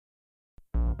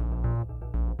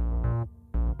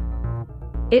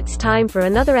It's time for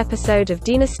another episode of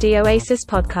Dynasty Oasis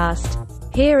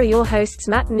podcast. Here are your hosts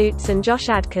Matt Newts and Josh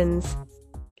Adkins.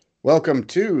 Welcome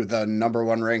to the number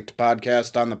one ranked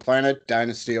podcast on the planet,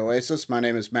 Dynasty Oasis. My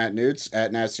name is Matt Newts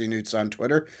at Nasty Newts on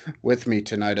Twitter. With me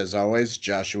tonight, as always,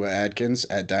 Joshua Adkins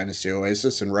at Dynasty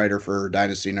Oasis and writer for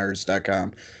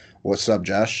DynastyNerds.com. What's up,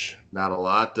 Josh? Not a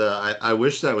lot. I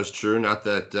wish that was true. Not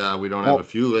that we don't have a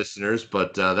few listeners,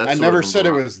 but that's. I never said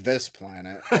it was this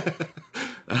planet.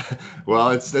 Well,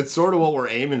 that's sort of what we're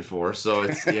aiming for. So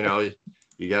it's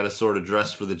you got to sort of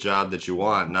dress for the job that you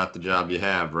want, not the job you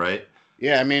have, right?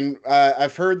 Yeah, I mean,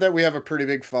 I've heard that we have a pretty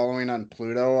big following on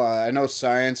Pluto. I know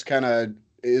science kind of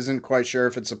isn't quite sure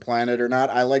if it's a planet or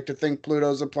not. I like to think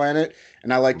Pluto's a planet,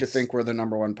 and I like to think we're the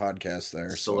number one podcast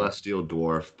there. Celestial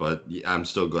dwarf, but I'm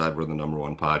still glad we're the number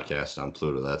one podcast on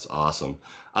Pluto. That's awesome.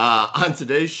 On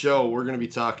today's show, we're going to be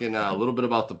talking a little bit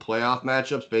about the playoff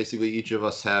matchups. Basically, each of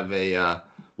us have a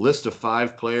list of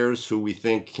 5 players who we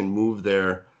think can move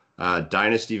their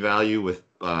dynasty value with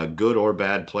good or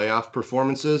bad playoff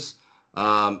performances.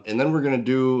 And then we're going to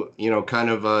do, kind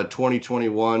of a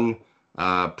 2021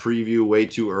 preview, way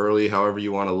too early, however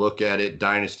you want to look at it,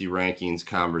 dynasty rankings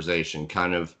conversation,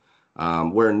 kind of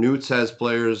where Newts has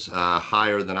players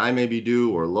higher than I maybe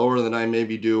do or lower than I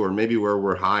maybe do, or maybe where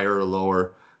we're higher or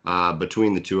lower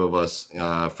between the two of us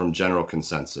from general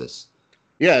consensus.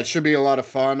 Yeah, it should be a lot of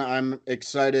fun. I'm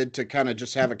excited to kind of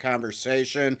just have a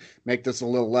conversation, make this a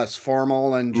little less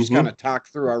formal, and just kind of talk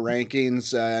through our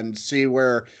rankings and see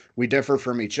where we differ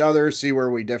from each other, see where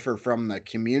we differ from the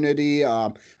community.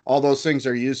 All those things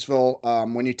are useful.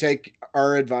 When you take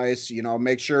our advice,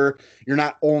 make sure you're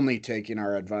not only taking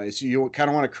our advice. You kind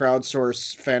of want to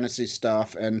crowdsource fantasy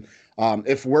stuff, and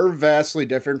if we're vastly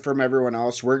different from everyone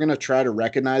else, we're going to try to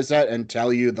recognize that and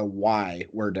tell you the why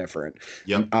we're different.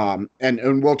 Yep.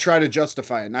 And we'll try to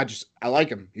justify it. Not just, I like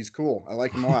him. He's cool. I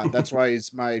like him a lot. That's why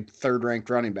he's my third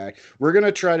ranked running back. We're going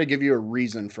to try to give you a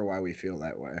reason for why we feel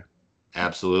that way.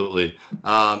 Absolutely.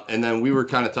 And then we were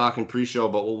kind of talking pre-show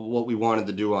about what we wanted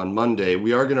to do on Monday.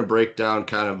 We are going to break down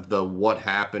kind of what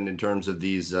happened in terms of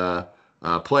these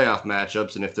playoff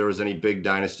matchups, and if there was any big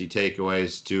dynasty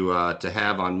takeaways to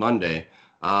have on Monday.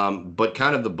 But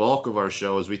kind of the bulk of our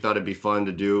show is we thought it'd be fun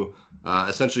to do.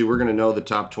 Essentially, we're going to know the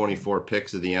top 24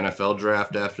 picks of the NFL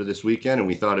draft after this weekend, and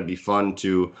we thought it'd be fun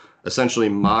to essentially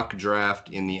mock draft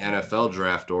in the NFL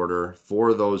draft order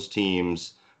for those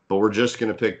teams. But we're just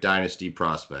going to pick dynasty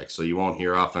prospects, so you won't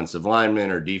hear offensive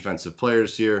linemen or defensive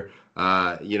players here.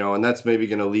 And that's maybe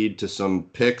going to lead to some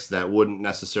picks that wouldn't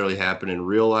necessarily happen in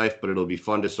real life, but it'll be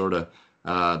fun to sort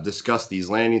of discuss these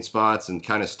landing spots and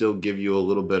kind of still give you a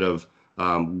little bit of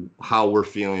how we're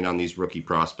feeling on these rookie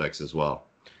prospects as well.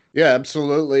 Yeah,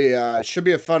 absolutely. It should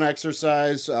be a fun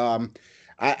exercise.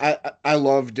 I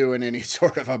love doing any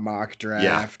sort of a mock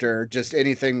draft or just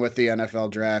anything with the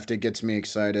NFL draft. It gets me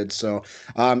excited. So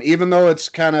even though it's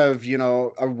kind of,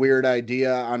 a weird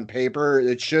idea on paper,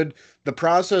 the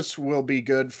process will be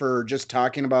good for just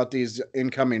talking about these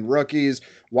incoming rookies,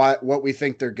 what we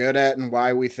think they're good at and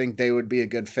why we think they would be a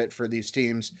good fit for these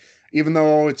teams. Even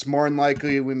though it's more than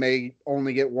likely we may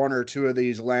only get 1 or 2 of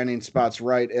these landing spots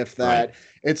right, if that. Right.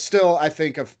 It's still, I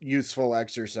think, a useful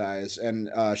exercise and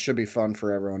should be fun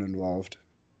for everyone involved.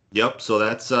 Yep, so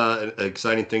that's an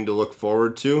exciting thing to look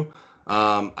forward to.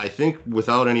 I think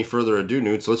without any further ado,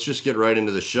 Newts, let's just get right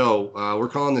into the show. We're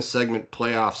calling this segment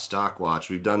Playoff Stock Watch.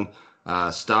 We've done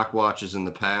stock watches in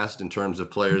the past in terms of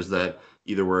players that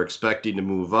either we're expecting to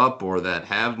move up or that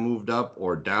have moved up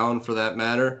or down for that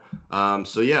matter.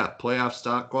 Playoff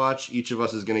stock watch. Each of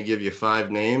us is going to give you 5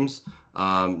 names.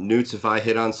 Newts, if I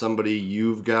hit on somebody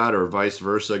you've got or vice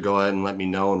versa, go ahead and let me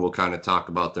know and we'll kind of talk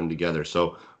about them together.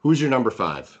 So who's your number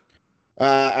 5?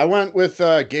 I went with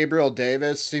Gabriel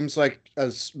Davis. Seems like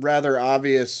a rather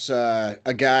obvious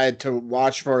a guy to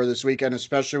watch for this weekend,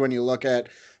 especially when you look at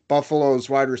Buffalo's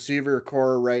wide receiver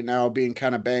core right now being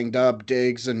kind of banged up.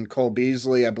 Diggs and Cole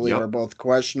Beasley, I believe, are both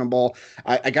questionable.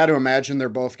 I got to imagine they're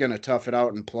both going to tough it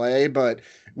out and play. But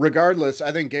regardless,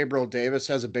 I think Gabriel Davis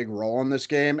has a big role in this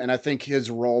game, and I think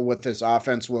his role with this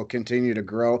offense will continue to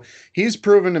grow. He's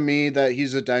proven to me that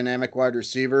he's a dynamic wide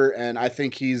receiver, and I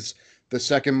think he's the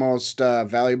second most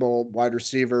valuable wide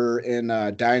receiver in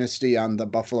Dynasty on the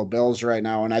Buffalo Bills right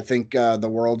now. And I think the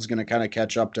world's going to kind of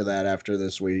catch up to that after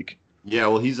this week. Yeah,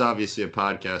 well, he's obviously a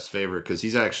podcast favorite because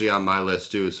he's actually on my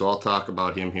list too. So I'll talk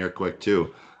about him here quick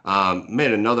too.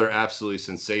 Made another absolutely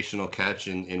sensational catch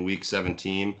in week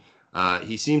 17.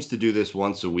 He seems to do this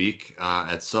once a week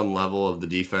at some level of the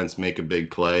defense, make a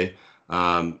big play.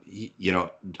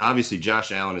 Obviously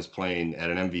Josh Allen is playing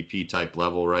at an MVP type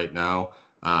level right now.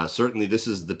 Certainly, this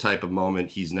is the type of moment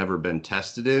he's never been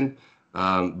tested in.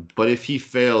 But if he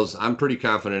fails, I'm pretty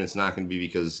confident it's not going to be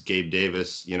because Gabe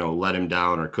Davis, let him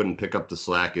down or couldn't pick up the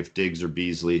slack if Diggs or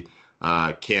Beasley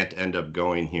can't end up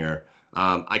going here.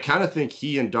 I kind of think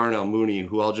he and Darnell Mooney,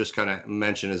 who I'll just kind of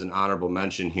mention as an honorable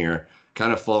mention here,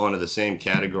 kind of fall into the same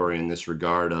category in this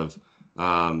regard of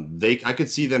I could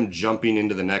see them jumping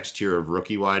into the next tier of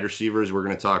rookie wide receivers. We're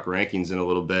going to talk rankings in a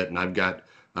little bit, and I've got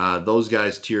those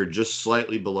guys tiered just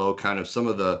slightly below kind of some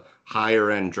of the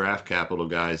higher end draft capital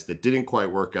guys that didn't quite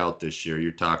work out this year.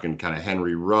 You're talking kind of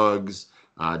Henry Ruggs,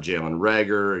 Jalen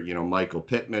Reagor, Michael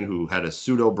Pittman, who had a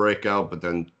pseudo breakout, but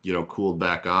then, cooled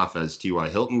back off as T.Y.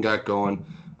 Hilton got going.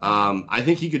 I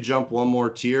think he could jump one more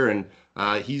tier, and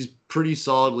he's pretty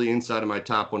solidly inside of my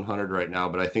top 100 right now,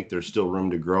 but I think there's still room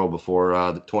to grow before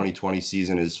the 2020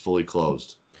 season is fully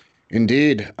closed.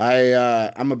 Indeed.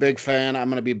 I'm a big fan. I'm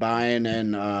going to be buying,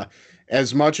 and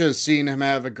as much as seeing him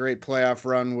have a great playoff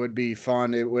run would be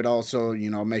fun, it would also,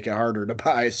 make it harder to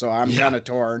buy. So I'm kind of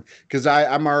torn because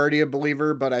I'm already a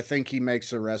believer, but I think he makes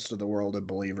the rest of the world a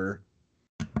believer.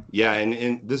 Yeah,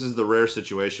 and this is the rare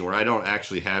situation where I don't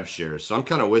actually have shares. So I'm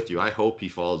kind of with you. I hope he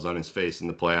falls on his face in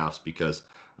the playoffs because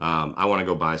I want to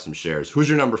go buy some shares. Who's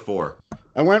your number 4?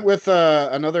 I went with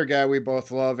another guy we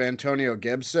both love, Antonio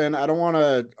Gibson. I don't want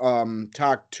to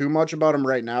talk too much about him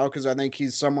right now because I think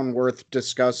he's someone worth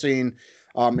discussing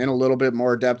in a little bit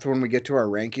more depth when we get to our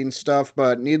ranking stuff.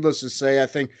 But needless to say, I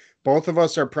think both of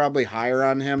us are probably higher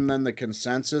on him than the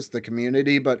consensus, the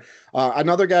community. But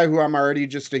another guy who I'm already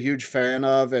just a huge fan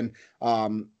of, and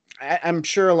I'm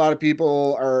sure a lot of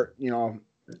people are,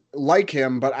 like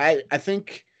him, but I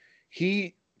think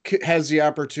he has the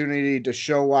opportunity to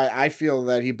show why I feel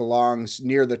that he belongs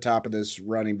near the top of this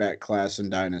running back class in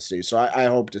Dynasty. So I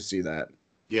hope to see that.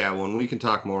 Yeah, well, we can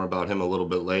talk more about him a little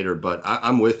bit later, but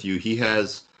I'm with you. He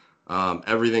has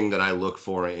everything that I look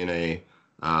for in a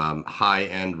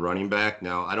high-end running back.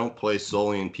 Now, I don't play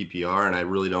solely in PPR, and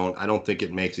I don't think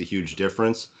it makes a huge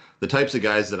difference. The types of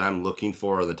guys that I'm looking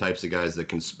for are the types of guys that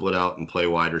can split out and play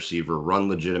wide receiver, run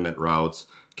legitimate routes,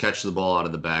 catch the ball out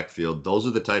of the backfield. Those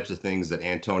are the types of things that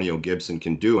Antonio Gibson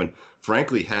can do. And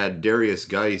frankly, had Darius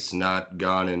Geis not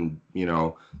gone and,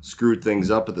 screwed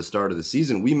things up at the start of the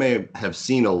season, we may have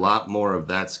seen a lot more of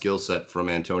that skill set from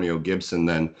Antonio Gibson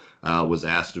than was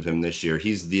asked of him this year.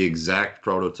 He's the exact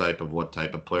prototype of what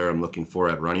type of player I'm looking for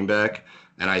at running back.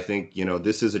 And I think,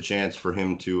 this is a chance for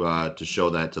him to show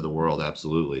that to the world.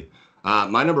 Absolutely.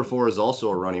 My number 4 is also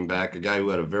a running back, a guy who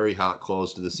had a very hot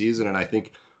close to the season. And I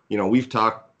think, we've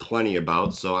talked plenty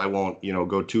about, so I won't,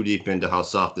 go too deep into how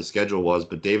soft the schedule was,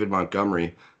 but David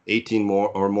Montgomery, 18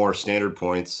 more standard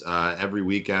points every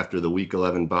week after the week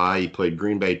 11 bye. He played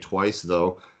Green Bay twice,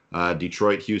 though,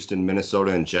 Detroit, Houston,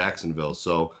 Minnesota, and Jacksonville.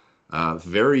 So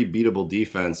very beatable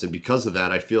defense. And because of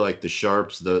that, I feel like the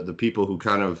sharps, the people who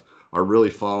kind of are really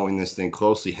following this thing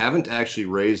closely, haven't actually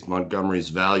raised Montgomery's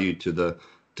value to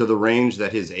the range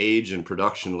that his age and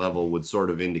production level would sort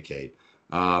of indicate.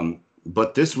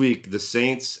 But this week, the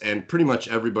Saints and pretty much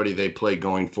everybody they play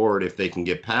going forward, if they can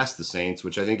get past the Saints,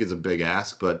 which I think is a big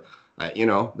ask, but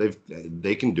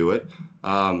they can do it.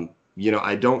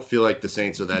 I don't feel like the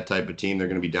Saints are that type of team. They're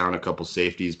going to be down a couple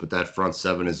safeties, but that front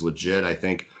seven is legit. I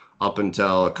think up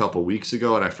until a couple weeks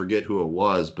ago, and I forget who it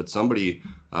was, but somebody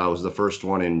was the first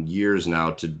one in years now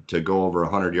to go over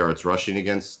 100 yards rushing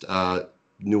against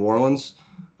New Orleans.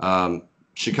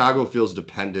 Chicago feels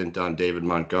dependent on David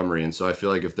Montgomery, and so I feel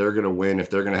like if they're going to win, if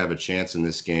they're going to have a chance in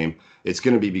this game, it's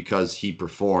going to be because he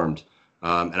performed.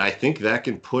 And I think that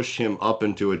can push him up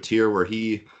into a tier where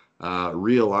he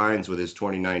realigns with his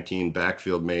 2019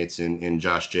 backfield mates in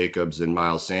Josh Jacobs and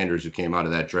Miles Sanders, who came out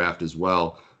of that draft as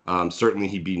well. Certainly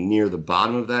he'd be near the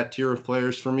bottom of that tier of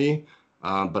players for me,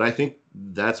 but I think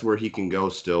that's where he can go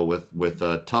still with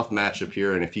a tough matchup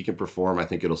here, and if he can perform, I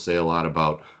think it'll say a lot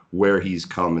about where he's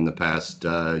come in the past,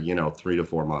 3 to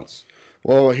 4 months.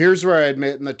 Well, here's where I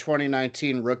admit in the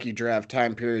 2019 rookie draft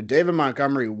time period, David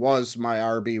Montgomery was my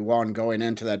RB1 going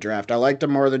into that draft. I liked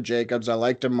him more than Jacobs. I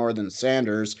liked him more than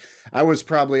Sanders. I was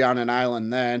probably on an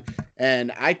island then,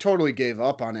 and I totally gave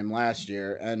up on him last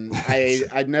year, and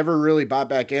I'd never really bought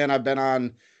back in. I've been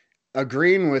on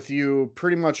agreeing with you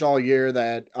pretty much all year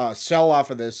that sell off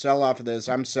of this.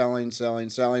 I'm selling.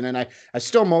 And I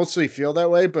still mostly feel that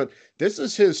way, but this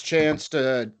is his chance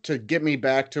to get me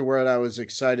back to where I was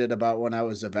excited about when I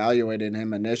was evaluating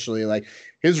him initially. Like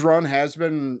his run has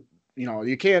been,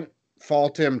 you can't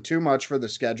fault him too much for the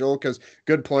schedule because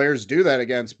good players do that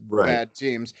against bad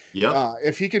teams. Yep.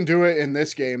 If he can do it in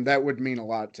this game, that would mean a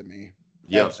lot to me.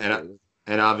 Yep. And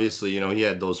And obviously, he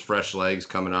had those fresh legs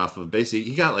coming off of basically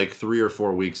he got like 3 or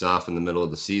 4 weeks off in the middle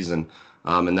of the season.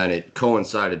 And then it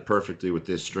coincided perfectly with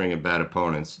this string of bad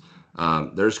opponents.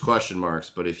 There's question marks,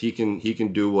 but if he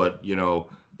can do what,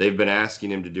 they've been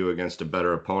asking him to do against a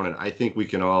better opponent, I think we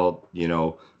can all,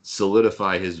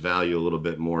 solidify his value a little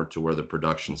bit more to where the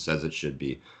production says it should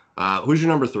be. Who's your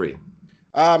number three?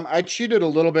 I cheated a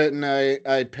little bit and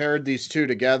I paired these two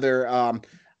together.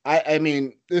 I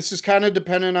mean, this is kind of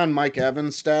dependent on Mike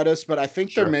Evans' status, but I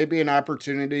think there Sure. may be an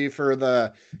opportunity for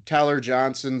the Tyler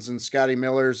Johnsons and Scotty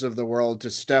Millers of the world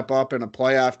to step up in a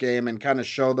playoff game and kind of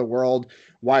show the world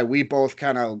why we both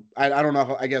kind of, I don't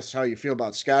know, I guess how you feel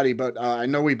about Scotty, but I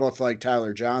know we both like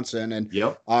Tyler Johnson. And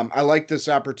Yep. I like this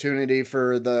opportunity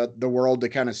for the world to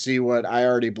kind of see what I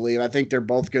already believe. I think they're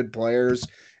both good players.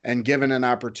 And given an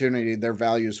opportunity, their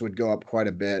values would go up quite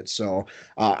a bit. So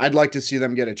I'd like to see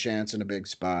them get a chance in a big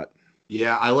spot.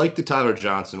 Yeah, I like the Tyler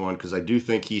Johnson one because I do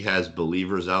think he has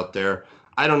believers out there.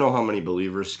 I don't know how many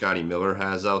believers Scotty Miller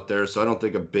has out there, so I don't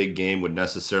think a big game would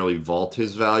necessarily vault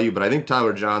his value. But I think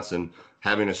Tyler Johnson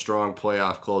having a strong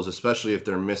playoff close, especially if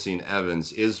they're missing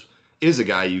Evans, is a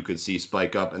guy you could see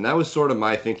spike up. And that was sort of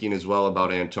my thinking as well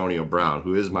about Antonio Brown,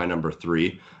 who is my number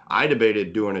three. I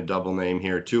debated doing a double name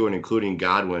here too, and including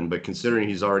Godwin, but considering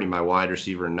he's already my wide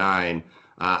receiver 9,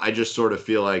 I just sort of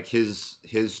feel like his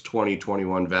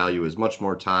 2021 value is much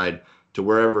more tied to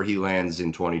wherever he lands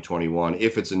in 2021,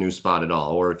 if it's a new spot at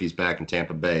all, or if he's back in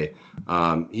Tampa Bay.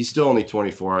 He's still only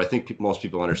 24. I think most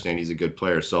people understand he's a good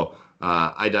player. So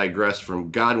I digress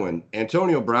from Godwin.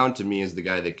 Antonio Brown to me is the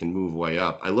guy that can move way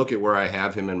up. I look at where I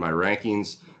have him in my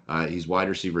rankings. He's wide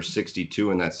receiver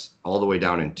 62, and that's all the way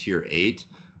down in tier 8.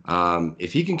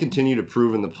 If he can continue to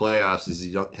prove in the playoffs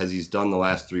as he's done the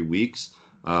last 3 weeks,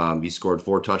 he scored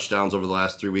 4 touchdowns over the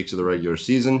last 3 weeks of the regular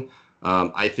season.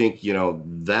 I think,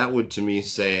 that would to me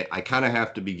say I kind of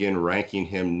have to begin ranking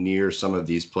him near some of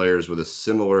these players with a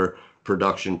similar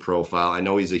production profile. I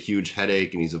know he's a huge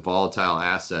headache and he's a volatile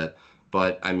asset,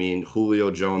 but I mean,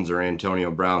 Julio Jones or Antonio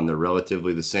Brown, they're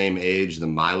relatively the same age. The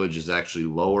mileage is actually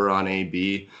lower on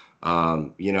AB,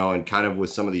 and kind of with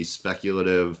some of these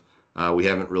speculative, we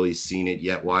haven't really seen it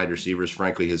yet. Wide receivers,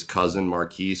 frankly, his cousin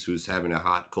Marquise, who's having a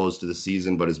hot close to the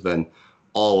season, but has been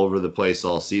all over the place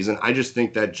all season. I just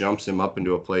think that jumps him up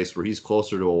into a place where he's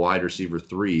closer to a wide receiver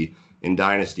 3 in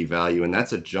dynasty value, and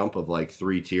that's a jump of like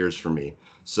 3 tiers for me.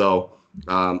 So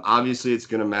obviously it's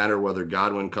going to matter whether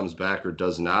Godwin comes back or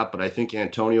does not, but I think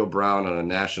Antonio Brown on a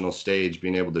national stage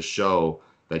being able to show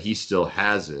that he still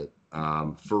has it,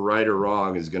 for right or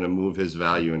wrong, is going to move his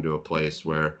value into a place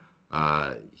where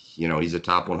he's a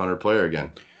top 100 player again.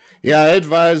 Yeah, I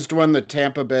advised when the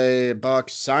Tampa Bay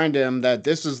Bucks signed him that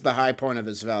this is the high point of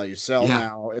his value. Sell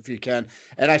now if you can.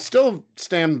 And I still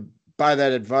stand by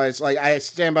that advice. Like, I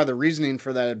stand by the reasoning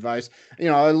for that advice.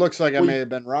 It looks like I may have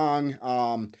been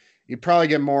wrong. You probably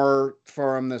get more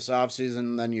for him this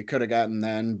offseason than you could have gotten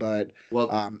then. But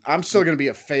I'm still going to be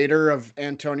a fader of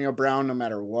Antonio Brown no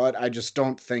matter what. I just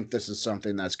don't think this is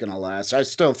something that's going to last. I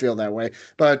still feel that way.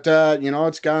 But,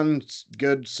 it's gone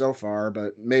good so far.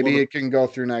 But maybe it can go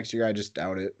through next year. I just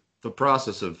doubt it. The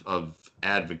process of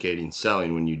advocating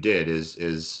selling when you did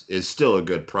is still a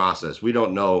good process. We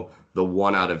don't know the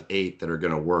 1 out of 8 that are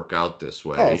going to work out this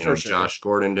way. Oh, for sure. Josh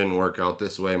Gordon didn't work out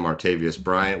this way. Martavius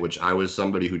Bryant, which I was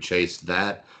somebody who chased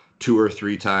that 2 or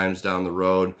 3 times down the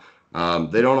road.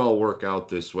 They don't all work out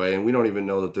this way, and we don't even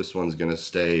know that this one's going to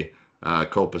stay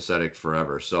copacetic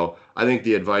forever. So I think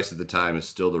the advice at the time is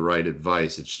still the right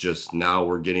advice. It's just now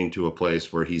we're getting to a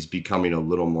place where he's becoming a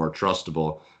little more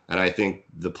trustable. And I think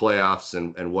the playoffs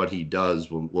and what he does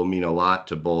will mean a lot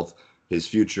to both his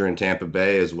future in Tampa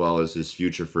Bay as well as his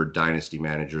future for dynasty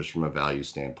managers from a value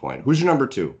standpoint. Who's your number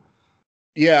 2?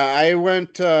 Yeah, I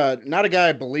went not a guy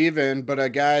I believe in, but a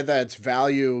guy that's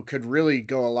value could really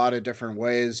go a lot of different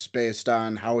ways based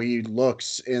on how he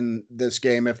looks in this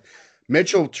game. If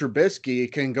Mitchell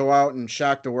Trubisky can go out and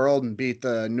shock the world and beat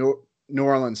the New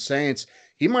Orleans Saints,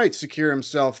 he might secure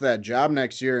himself that job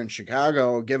next year in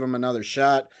Chicago, give him another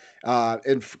shot.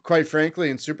 And quite frankly,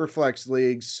 in Superflex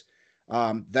leagues,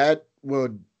 that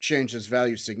would change his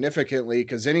value significantly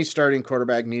because any starting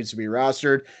quarterback needs to be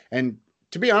rostered. And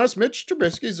to be honest, Mitch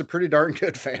Trubisky is a pretty darn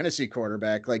good fantasy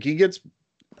quarterback. Like, he gets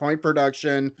point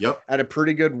production at a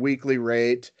pretty good weekly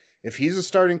rate. If he's a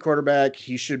starting quarterback,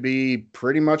 he should be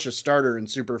pretty much a starter in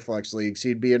Superflex leagues.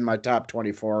 He'd be in my top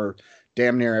 24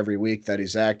 damn near every week that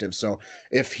he's active. So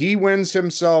if he wins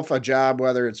himself a job,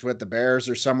 whether it's with the Bears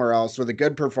or somewhere else, with a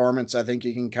good performance, I think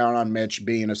you can count on Mitch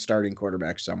being a starting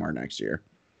quarterback somewhere next year.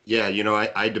 Yeah,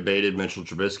 I debated Mitchell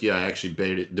Trubisky. I actually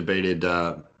debated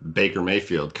Baker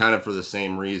Mayfield, kind of for the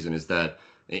same reason, is that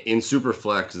in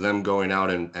Superflex, them going out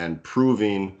and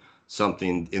proving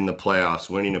something in the playoffs,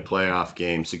 winning a playoff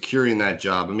game, securing that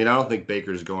job. I mean, I don't think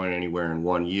Baker's going anywhere in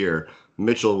 1 year.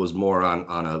 Mitchell was more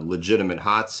on a legitimate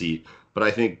hot seat, but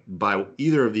I think by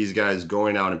either of these guys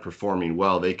going out and performing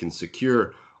well, they can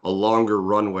secure a longer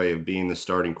runway of being the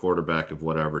starting quarterback of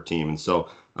whatever team. And so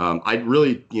I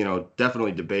really,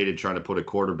 definitely debated trying to put a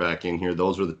quarterback in here.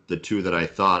 Those were the two that I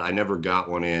thought. I never got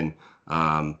one in,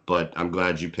 but I'm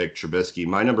glad you picked Trubisky.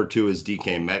 My number two is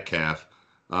DK Metcalf.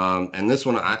 And this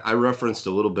one I referenced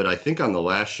a little bit, I think on the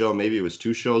last show, maybe it was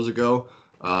 2 shows ago.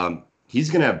 He's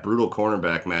going to have brutal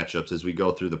cornerback matchups as we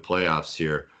go through the playoffs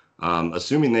here.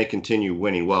 Assuming they continue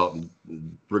winning. Well,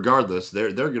 regardless,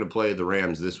 they're going to play the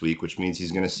Rams this week, which means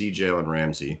he's going to see Jalen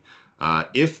Ramsey.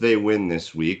 If they win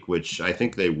this week, which I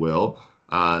think they will,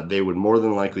 they would more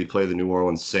than likely play the New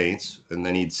Orleans Saints, and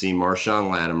then he'd see Marshawn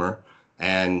Lattimore.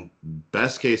 And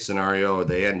best case scenario,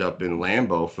 they end up in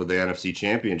Lambeau for the NFC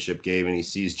Championship game, and he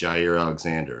sees Jair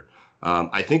Alexander.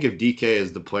 I think if DK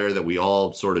is the player that we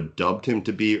all sort of dubbed him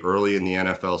to be early in the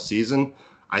NFL season,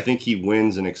 I think he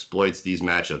wins and exploits these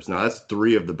matchups. Now, that's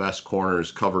three of the best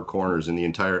cover corners in the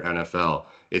entire NFL.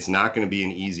 It's not going to be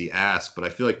an easy ask, but I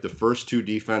feel like the first two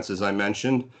defenses I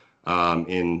mentioned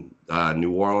in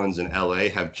New Orleans and LA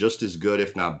have just as good,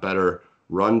 if not better,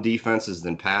 run defenses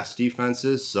than pass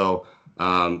defenses. So,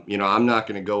 I'm not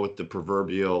going to go with the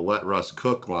proverbial let Russ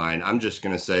cook line. I'm just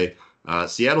going to say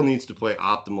Seattle needs to play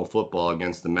optimal football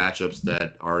against the matchups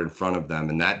that are in front of them.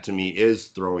 And that, to me, is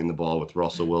throwing the ball with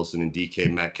Russell Wilson and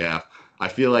DK Metcalf. I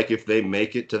feel like if they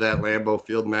make it to that Lambeau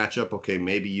Field matchup, okay,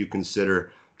 maybe you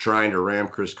consider trying to ram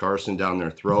Chris Carson down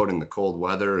their throat in the cold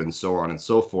weather and so on and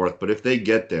so forth. But if they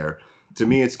get there, to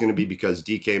me, it's going to be because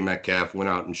DK Metcalf went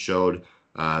out and showed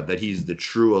that he's the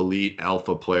true elite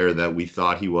alpha player that we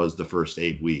thought he was the first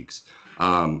 8 weeks.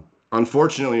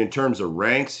 Unfortunately, in terms of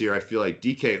ranks here, I feel like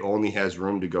DK only has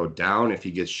room to go down if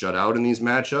he gets shut out in these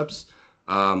matchups.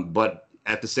 But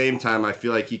at the same time, I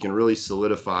feel like he can really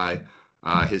solidify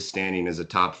his standing as a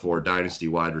top 4 dynasty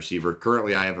wide receiver.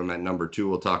 Currently, I have him at number 2.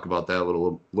 We'll talk about that a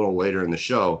little later in the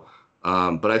show.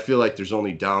 But I feel like there's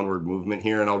only downward movement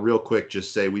here. And I'll real quick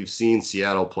just say we've seen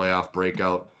Seattle playoff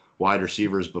breakout wide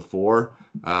receivers before.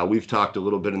 We've talked a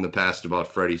little bit in the past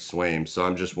about Freddie Swaim, so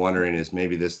I'm just wondering, is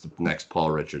maybe this the next Paul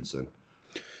Richardson?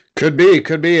 Could be.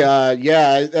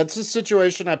 Yeah, that's a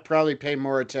situation I probably pay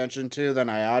more attention to than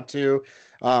I ought to.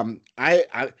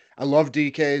 I love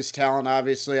DK's talent,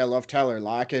 obviously. I love Tyler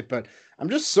Lockett, but I'm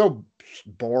just so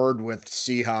bored with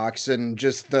Seahawks and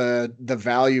just the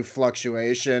value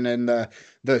fluctuation and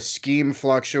the scheme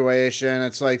fluctuation.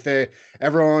 It's like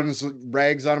everyone's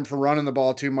rags on them for running the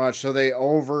ball too much, so they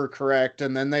overcorrect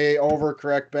and then they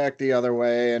overcorrect back the other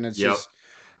way, and it's just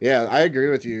yeah, I agree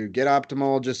with you. Get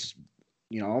optimal, just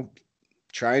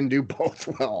try and do both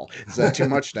well. Is that too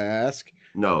much to ask?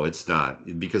 No, it's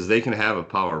not, because they can have a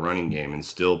power running game and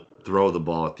still throw the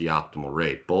ball at the optimal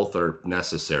rate. Both are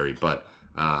necessary, but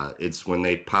it's when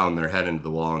they pound their head into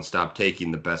the wall and stop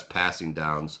taking the best passing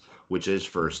downs, which is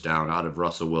first down, out of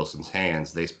Russell Wilson's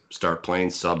hands, they start playing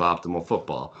suboptimal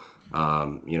football.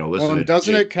 Well, and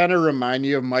doesn't it kind of remind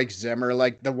you of Mike Zimmer,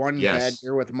 like the one bad Yes.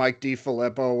 year with Mike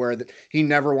DiFilippo, where he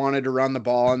never wanted to run the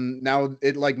ball, and now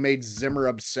it like made Zimmer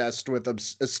obsessed with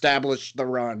establish the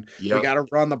run. We Yep. got to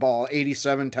run the ball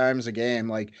 87 times a game.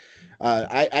 Like,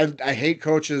 I hate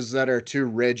coaches that are too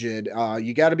rigid.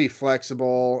 You got to be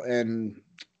flexible and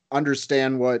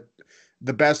understand what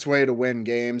the best way to win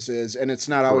games is, and it's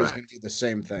not always going to be the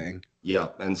same thing. Yeah,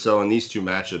 and so in these two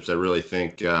matchups, I really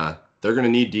think they're going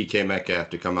to need DK Metcalf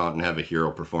to come out and have a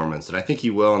hero performance, and I think he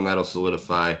will, and that'll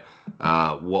solidify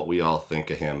what we all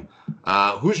think of him.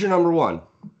 Who's your number one?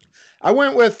 I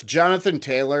went with Jonathan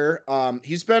Taylor.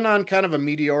 He's been on kind of a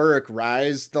meteoric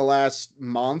rise the last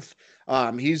month.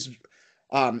 He's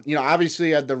obviously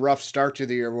had the rough start to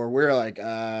the year where we're like,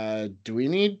 do we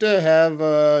need to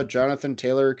have Jonathan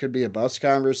Taylor could be a bust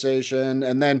conversation?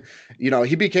 And then,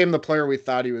 he became the player we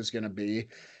thought he was going to be.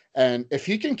 And if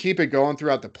he can keep it going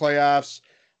throughout the playoffs,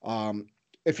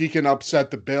 if he can upset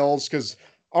the Bills, because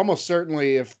almost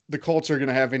certainly if the Colts are going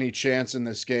to have any chance in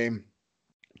this game,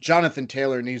 Jonathan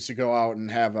Taylor needs to go out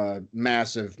and have a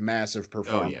massive, massive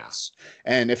performance. Oh,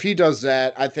 yeah. And if he does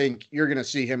that, I think you're going to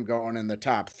see him going in the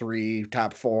top 3,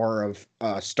 top 4 of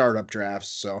startup drafts.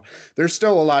 So there's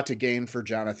still a lot to gain for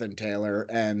Jonathan Taylor.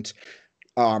 And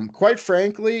quite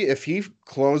frankly, if he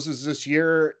closes this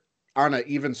year on an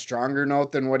even stronger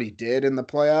note than what he did in the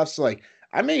playoffs, like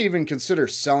I may even consider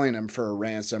selling him for a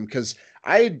ransom because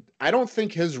I don't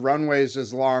think his runway is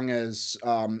as long as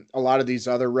a lot of these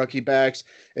other rookie backs.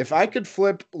 If I could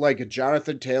flip like a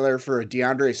Jonathan Taylor for a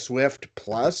DeAndre Swift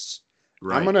plus,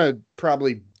 I'm Right. gonna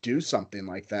probably do something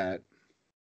like that.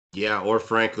 Yeah, or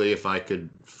frankly, if I could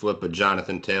flip a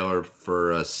Jonathan Taylor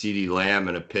for a CeeDee Lamb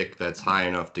and a pick that's high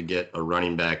enough to get a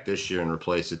running back this year and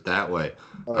replace it that way,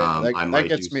 Oh yeah, that I that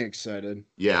might do. gets me excited.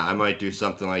 Yeah, I might do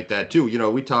something like that too.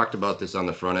 We talked about this on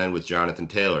the front end with Jonathan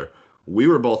Taylor. We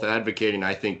were both advocating,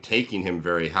 I think, taking him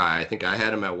very high. I think I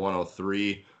had him at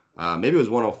 103. Maybe it was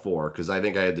 104 because I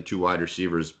think I had the two wide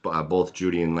receivers, both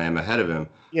Judy and Lamb, ahead of him.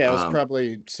 Yeah, it was Um,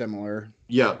 probably similar.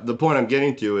 yeah, the point I'm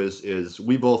getting to is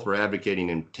we both were advocating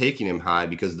and taking him high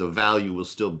because the value will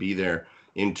still be there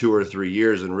in 2 or 3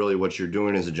 years. And really, what you're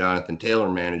doing as a Jonathan Taylor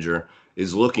manager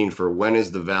is looking for when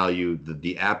is the value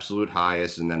the absolute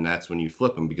highest, and then that's when you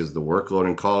flip him because the workload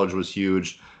in college was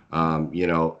huge.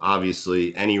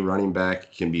 Obviously, any running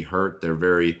back can be hurt. They're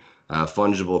very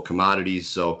fungible commodities.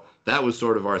 So that was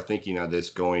sort of our thinking of this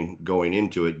going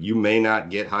into it. You may not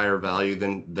get higher value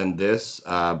than this,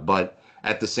 but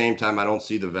at the same time, I don't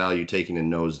see the value taking a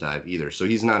nosedive either. So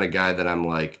he's not a guy that I'm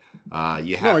like,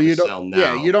 you No, have to you don't. sell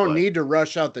Yeah, you now. don't But need to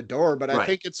rush out the door, but I right,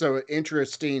 think it's an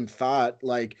interesting thought.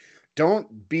 Like,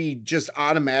 don't be just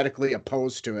automatically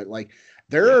opposed to it. Like,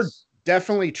 there are yes,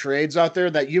 definitely trades out there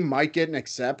that you might get and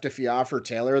accept if you offer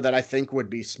Taylor that I think would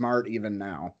be smart even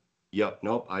now. yep,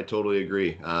 nope, I totally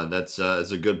agree. That's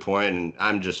a good point, and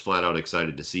I'm just flat out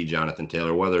excited to see Jonathan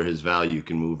Taylor. Whether his value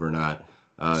can move or not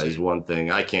is Same. one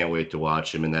thing. I can't wait to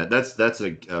watch him, and that's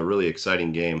a really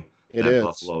exciting game. It That is.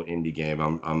 Buffalo Indy game.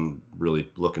 I'm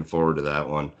really looking forward to that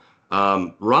one.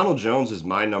 Ronald Jones is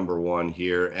my number one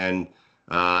here, and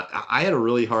I had a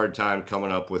really hard time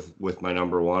coming up with my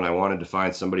number one. I wanted to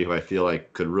find somebody who I feel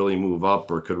like could really move up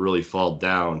or could really fall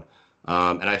down.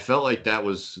 And I felt like that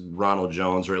was Ronald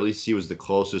Jones, or at least he was the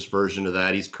closest version of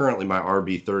that. He's currently my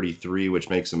RB 33, which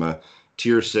makes him a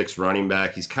tier six running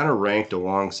back. He's kind of ranked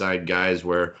alongside guys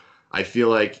where I feel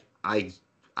like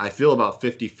I feel about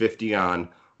 50-50 on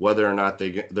whether or not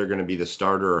they're going to be the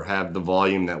starter or have the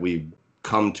volume that we've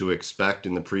come to expect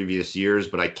in the previous years,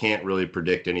 but I can't really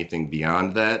predict anything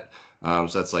beyond that. So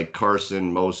that's like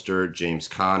Carson, Mostert, James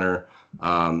Conner,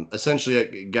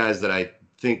 essentially guys that I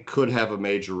think could have a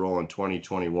major role in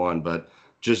 2021, but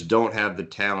just don't have the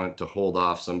talent to hold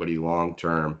off somebody long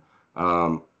term.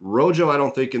 Rojo, I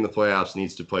don't think in the playoffs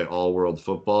needs to play all world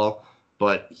football,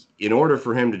 but in order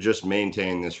for him to just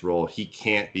maintain this role, he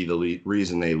can't be the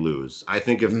reason they lose. I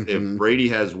think if Hmm. Brady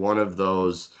has one of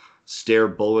those stare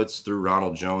bullets through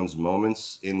Ronald Jones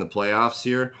moments in the playoffs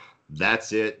here,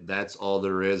 that's it. That's all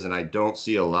there is. And I don't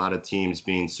see a lot of teams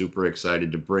being super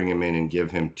excited to bring him in and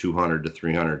give him 200 to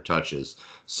 300 touches.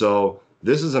 So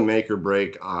this is a make or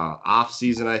break off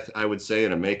season, I would say,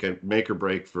 and a make or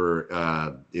break for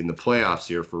in the playoffs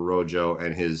here for Rojo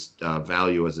and his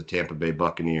value as a Tampa Bay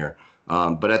Buccaneer.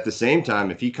 But at the same time,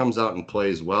 if he comes out and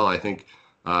plays well, I think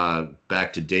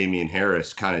back to Damian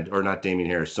Harris, kind of, or not Damian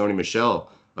Harris, Sony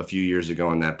Michel a few years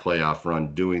ago in that playoff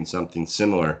run, doing something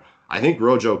similar. I think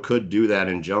Rojo could do that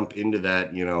and jump into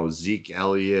that, Zeke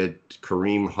Elliott,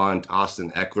 Kareem Hunt,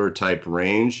 Austin Eckler type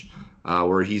range,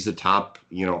 where he's a top,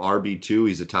 RB2,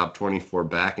 he's a top 24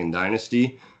 back in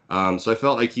Dynasty. So I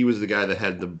felt like he was the guy that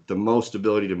had the most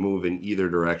ability to move in either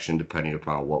direction, depending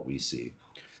upon what we see.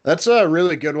 That's a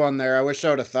really good one there. I wish I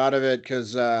would have thought of it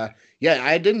because, yeah,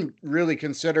 I didn't really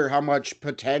consider how much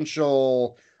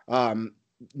potential um,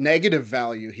 negative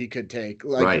value he could take.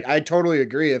 Like, Right. I totally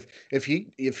agree. If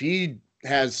he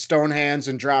has stone hands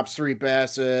and drops three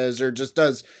passes or just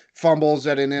does fumbles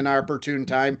at an inopportune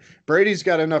time, Brady's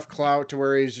got enough clout to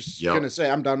where he's just Yep. gonna say,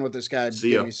 "I'm done with this guy. See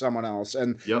Give ya. me someone else,"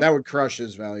 and Yep. that would crush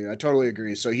his value. I totally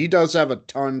agree. So he does have a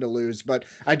ton to lose, but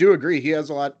I do agree he has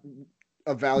a lot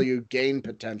a value gain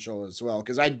potential as well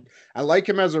because I like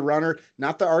him as a runner,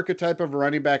 not the archetype of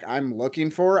running back I'm looking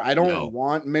for. I don't No.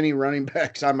 want many running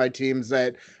backs on my teams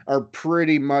that are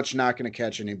pretty much not going to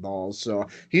catch any balls. So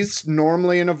he's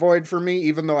normally an avoid for me,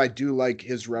 even though I do like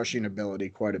his rushing ability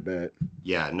quite a bit.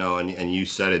 Yeah, no, and you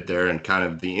said it there, and kind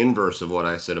of the inverse of what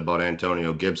I said about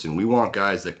Antonio Gibson. We want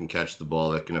guys that can catch the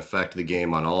ball, that can affect the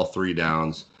game on all three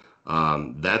downs.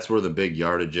 That's where the big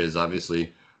yardage is.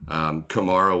 Obviously,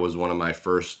 Kamara was one of my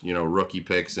first, rookie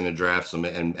picks in a draft, so,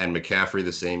 and McCaffrey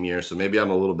the same year. So maybe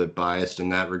I'm a little bit biased in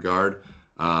that regard.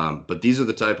 But these are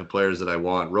the type of players that I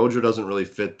want. Rojo doesn't really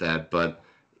fit that, but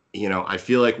I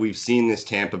feel like we've seen this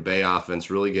Tampa Bay offense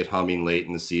really get humming late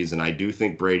in the season. I do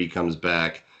think Brady comes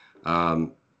back.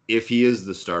 If he is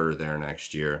the starter there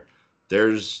next year,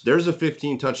 there's a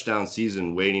 15 touchdown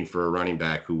season waiting for a running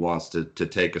back who wants to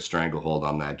take a stranglehold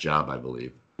on that job, I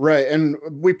believe. Right. And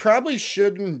we probably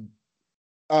shouldn't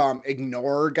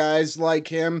ignore guys like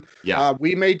him. Yeah.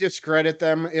 We may discredit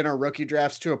them in our rookie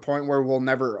drafts to a point where we'll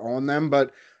never own them,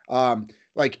 but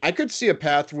like I could see a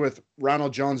path with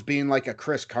Ronald Jones being like a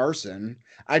Chris Carson.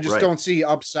 I just Right. don't see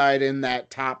upside in that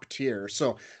top tier.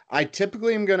 So I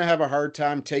typically am going to have a hard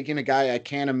time taking a guy. I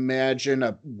can't imagine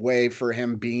a way for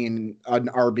him being an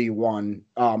RB1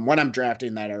 when I'm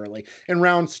drafting that early. In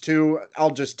rounds 2,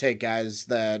 I'll just take guys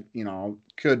that,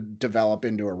 could develop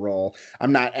into a role.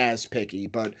 I'm not as picky,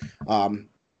 but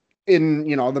in,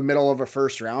 the middle of a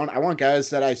first round, I want guys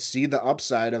that I see the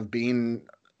upside of being,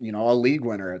 a league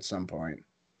winner at some point.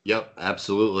 Yep,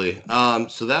 absolutely.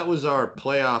 So that was our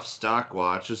playoff stock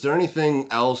watch. Is there anything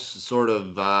else sort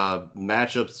of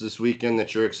matchups this weekend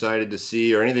that you're excited to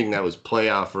see, or anything that was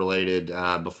playoff related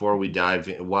before we dive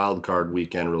in, wild card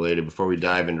weekend related before we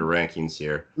dive into rankings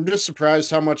here? I'm just surprised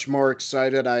how much more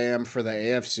excited I am for the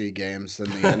AFC games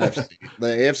than the NFC. The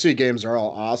AFC games are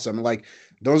all awesome. Like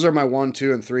those are my 1,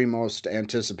 2, and 3 most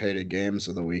anticipated games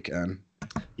of the weekend.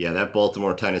 Yeah, that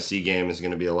Baltimore Tennessee game is going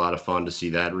to be a lot of fun to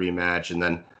see that rematch. And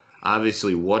then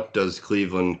obviously, what does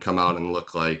Cleveland come out and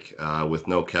look like with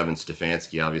no Kevin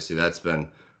Stefanski? Obviously, that's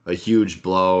been a huge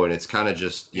blow, and it's kind of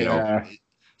just,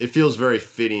 it feels very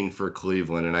fitting for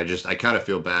Cleveland, and I kind of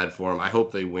feel bad for them. I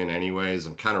hope they win anyways.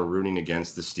 I'm kind of rooting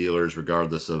against the Steelers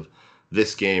regardless of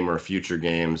this game or future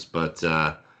games. But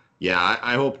yeah,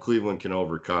 I hope Cleveland can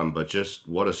overcome, but just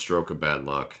what a stroke of bad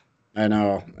luck. I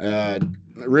know.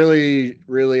 Really,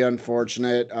 really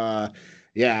unfortunate.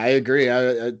 Yeah, I agree.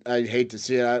 I hate to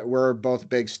see it. We're both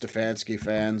big Stefanski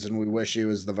fans, and we wish he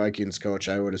was the Vikings coach,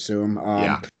 I would assume.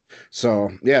 Yeah.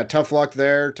 So, yeah, tough luck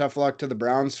there. Tough luck to the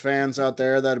Browns fans out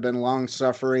there that have been long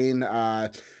suffering.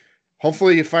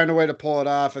 Hopefully you find a way to pull it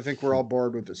off. I think we're all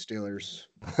bored with the Steelers.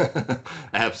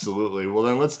 Absolutely. Well,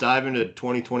 then let's dive into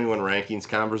 2021 rankings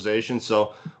conversation.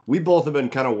 So we both have been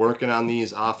kind of working on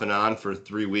these off and on for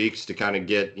 3 weeks to kind of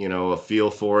get, a feel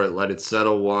for it, let it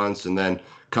settle once, and then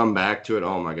come back to it.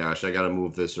 Oh my gosh, I got to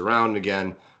move this around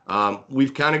again.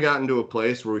 We've kind of gotten to a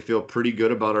place where we feel pretty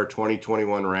good about our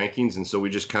 2021 rankings. And so we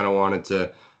just kind of wanted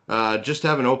to just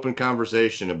have an open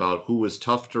conversation about who was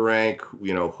tough to rank,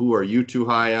 who are you too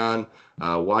high on?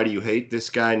 Why do you hate this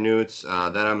guy, Newts?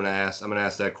 That I'm gonna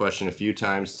ask that question a few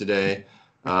times today.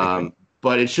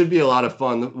 But it should be a lot of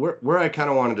fun. Where I kind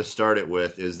of wanted to start it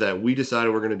with is that we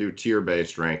decided we're going to do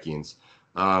tier-based rankings.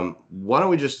 Why don't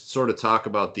we just sort of talk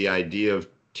about the idea of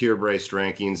tier-based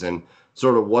rankings and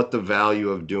sort of what the value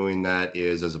of doing that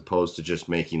is as opposed to just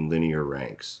making linear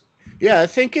ranks? Yeah, I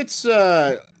think it's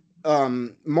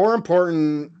more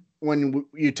important when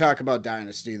you talk about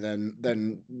dynasty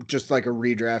than just like a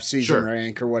redraft season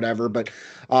rank or whatever. But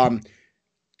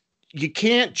you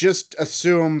can't just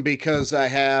assume because I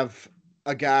have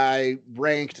a guy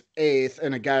ranked 8th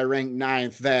and a guy ranked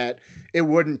 9th that it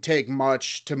wouldn't take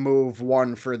much to move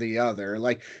one for the other.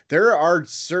 Like there are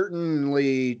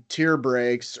certainly tier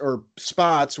breaks or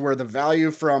spots where the value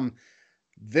from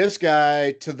this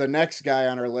guy to the next guy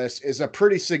on our list is a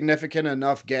pretty significant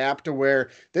enough gap to where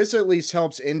this at least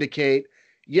helps indicate,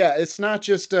 yeah, it's not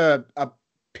just a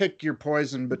pick your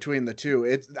poison between the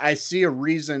two. I see a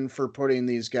reason for putting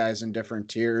these guys in different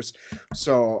tiers.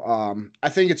 So I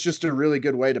think it's just a really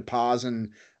good way to pause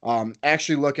and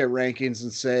actually look at rankings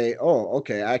and say, oh,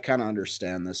 okay, I kind of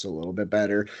understand this a little bit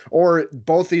better. Or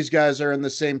both these guys are in the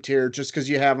same tier just because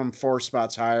you have them 4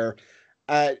 spots higher.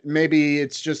 Maybe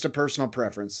it's just a personal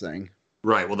preference thing.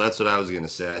 Right. Well, that's what I was going to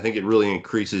say. I think it really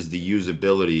increases the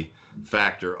usability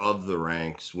factor of the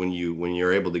ranks when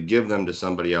you're able to give them to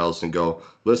somebody else and go,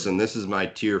 listen, this is my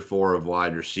tier 4 of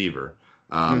wide receiver.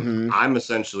 I'm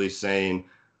essentially saying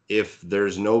if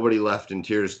there's nobody left in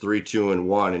tiers 3, 2, and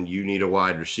 1, and you need a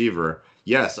wide receiver,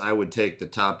 yes, I would take the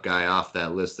top guy off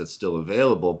that list that's still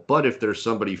available. But if there's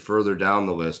somebody further down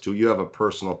the list who you have a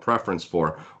personal preference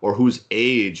for, or whose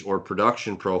age or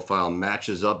production profile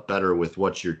matches up better with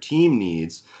what your team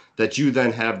needs, that you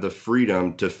then have the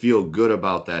freedom to feel good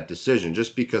about that decision.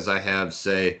 Just because I have,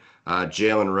 say,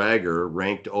 Jalen Reagor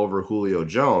ranked over Julio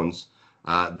Jones,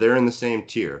 they're in the same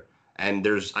tier. And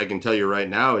I can tell you right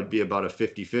now, it'd be about a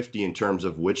 50-50 in terms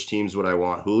of which teams would I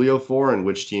want Julio for and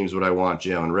which teams would I want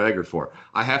Jalen Reagor for.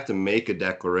 I have to make a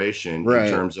declaration in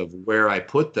terms of where I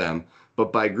put them.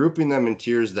 But by grouping them in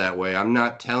tiers that way, I'm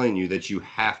not telling you that you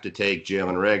have to take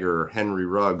Jalen Reagor or Henry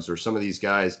Ruggs or some of these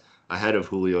guys ahead of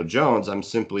Julio Jones. I'm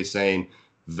simply saying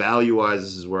value-wise,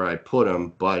 this is where I put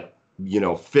them. But,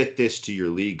 fit this to your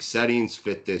league settings,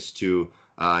 fit this to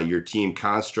your team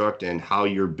construct and how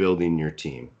you're building your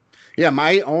team. Yeah,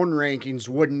 my own rankings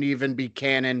wouldn't even be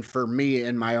canon for me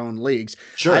in my own leagues.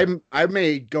 Sure. I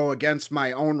may go against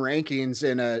my own rankings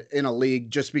in a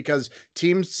league just because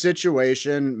team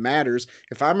situation matters.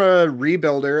 If I'm a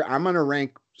rebuilder, I'm going to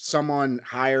rank someone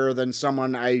higher than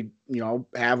someone I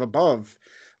have above.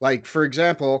 Like for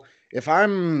example, if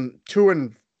I'm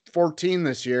 2-14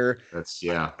 this year,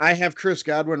 Yeah. I have Chris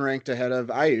Godwin ranked ahead of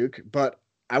Ayuk, but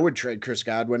I would trade Chris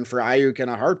Godwin for Ayuk in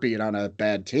a heartbeat on a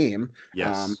bad team. Um,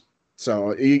 Yes.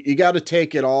 so you got to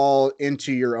take it all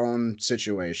into your own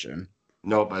situation.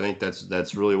 Nope, I think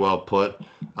that's really well put.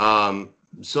 Um,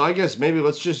 so I guess maybe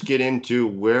let's just get into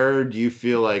where do you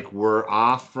feel like we're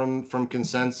off from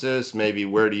consensus? Maybe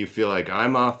where do you feel like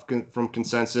I'm off from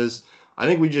consensus? I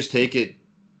think we just take it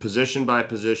position by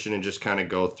position and just kind of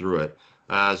go through it.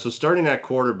 So starting at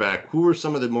quarterback, who are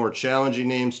some of the more challenging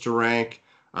names to rank?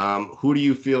 Who do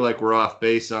you feel like we're off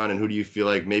base on, and who do you feel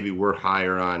like maybe we're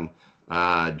higher on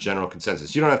general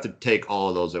consensus? You don't have to take all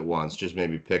of those at once. Just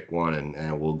maybe pick one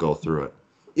and we'll go through it.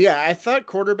 Yeah, I thought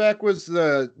quarterback was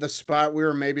the spot we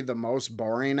were maybe the most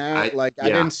boring at. Like I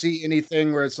Yeah. didn't see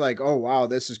anything where it's like, oh wow,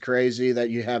 this is crazy that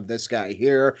you have this guy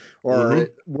here, or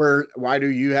Mm-hmm. why do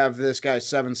you have this guy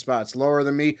 7 spots lower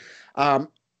than me? Um,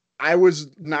 I was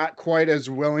not quite as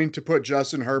willing to put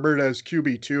Justin Herbert as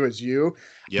QB2 as you,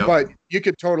 Yep. but you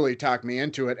could totally talk me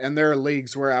into it. And there are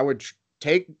leagues where I would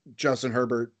take Justin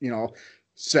Herbert,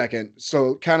 second.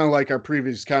 So kind of like our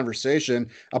previous conversation,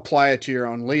 apply it to your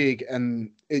own league, and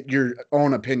your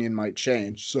own opinion might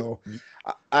change. So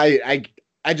I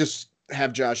just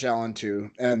have Josh Allen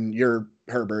too, and you're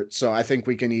Herbert. So I think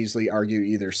we can easily argue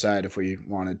either side if we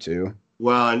wanted to.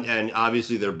 Well, and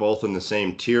obviously they're both in the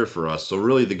same tier for us. So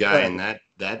really the guy in Right.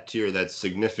 that tier that's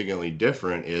significantly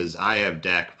different is I have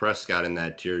Dak Prescott in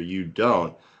that tier. You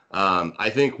don't. I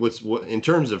think in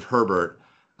terms of Herbert,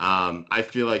 I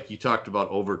feel like you talked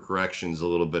about overcorrections a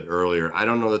little bit earlier. I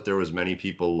don't know that there was many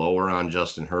people lower on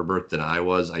Justin Herbert than I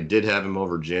was. I did have him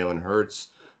over Jalen Hurts,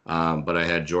 but I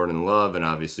had Jordan Love and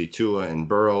obviously Tua and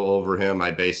Burrow over him.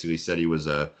 I basically said he was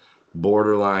a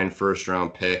borderline first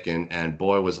round pick, and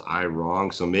boy was I wrong.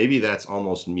 So maybe that's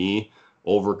almost me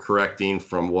overcorrecting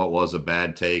from what was a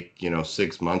bad take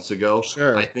 6 months ago. I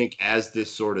Sure. think as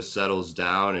this sort of settles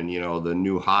down and the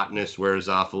new hotness wears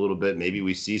off a little bit, maybe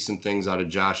we see some things out of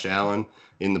Josh Allen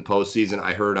in the postseason.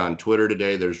 I heard on Twitter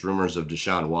today there's rumors of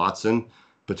Deshaun Watson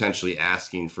potentially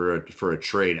asking for a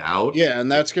trade out. Yeah,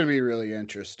 and that's going to be really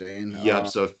interesting. Yep.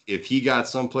 So if he got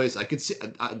someplace, I could see.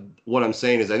 What I'm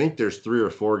saying is, I think there's 3 or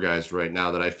 4 guys right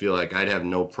now that I feel like I'd have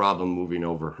no problem moving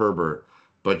over Herbert,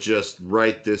 but just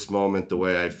right this moment, the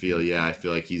way I feel, yeah, I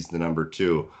feel like he's the number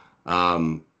 2.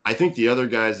 I think the other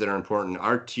guys that are important,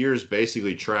 our tiers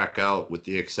basically track out, with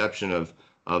the exception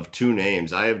of 2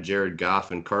 names. I have Jared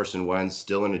Goff and Carson Wentz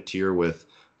still in a tier with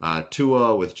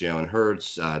Tua, with Jalen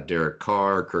Hurts, Derek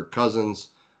Carr, Kirk Cousins.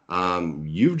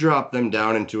 You've dropped them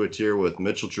down into a tier with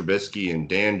Mitchell Trubisky and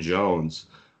Dan Jones.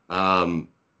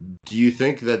 Do you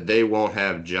think that they won't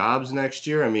have jobs next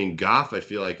year? I mean, Goff, I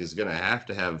feel like, is going to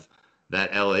have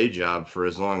that LA job for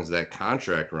as long as that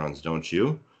contract runs, don't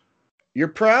you? You're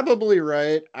probably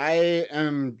right.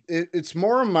 It's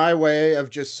more my way of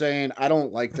just saying I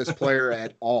don't like this player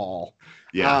at all.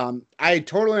 Yeah. I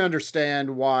totally understand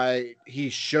why he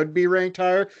should be ranked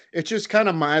higher. It's just kind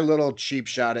of my little cheap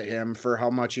shot at him for how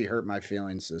much he hurt my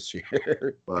feelings this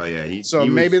year. Well, yeah, So he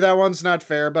maybe was that one's not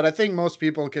fair, but I think most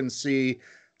people can see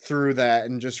through that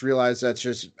and just realize that's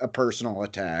just a personal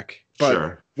attack. But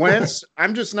sure. Wentz,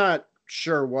 I'm just not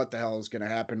sure what the hell is going to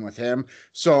happen with him.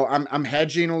 So I'm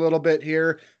hedging a little bit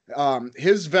here.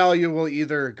 His value will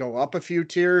either go up a few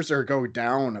tiers or go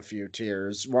down a few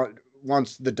tiers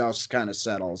once the dust kind of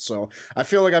settles. So I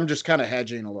feel like I'm just kind of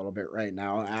hedging a little bit right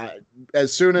now.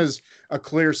 As soon as a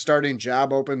clear starting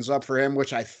job opens up for him,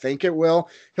 which I think it will,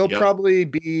 he'll Yep. probably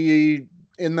be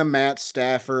in the Matt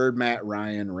Stafford, Matt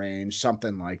Ryan range,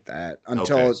 something like that.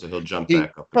 Okay, so he'll jump He,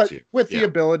 back up a but tier. with the Yeah.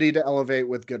 ability to elevate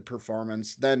with good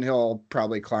performance, then he'll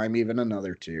probably climb even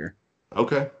another tier.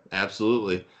 Okay,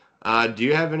 absolutely. Do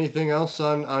you have anything else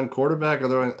on quarterback?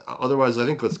 Otherwise, I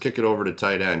think let's kick it over to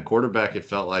tight end. Quarterback, it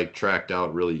felt like tracked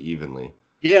out really evenly.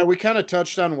 Yeah, we kind of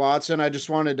touched on Watson. I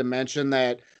just wanted to mention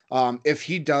that if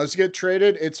he does get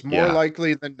traded, it's more Yeah,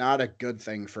 likely than not a good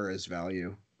thing for his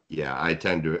value. yeah, I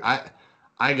tend to.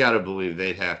 I gotta believe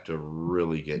they'd have to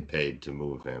really get paid to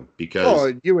move him because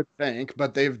Oh, you would think,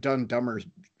 but they've done dumber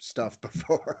stuff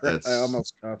before. I that's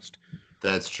almost cussed.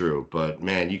 that's true. But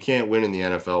man, you can't win in the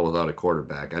NFL without a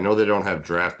quarterback. I know they don't have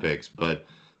draft picks, but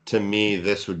to me,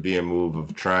 this would be a move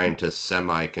of trying to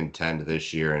semi-contend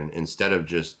this year, and instead of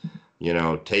just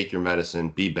take your medicine,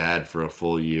 be bad for a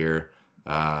full year,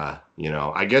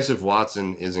 I guess if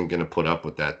Watson isn't going to put up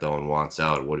with that though and wants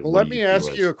out, Well, what let do you me view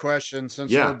ask you as? a question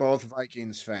since we're Yeah. both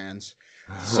Vikings fans.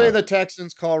 Say the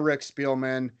Texans call Rick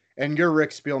Spielman, and you're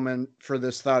Rick Spielman for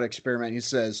this thought experiment. He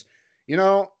says, you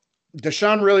know,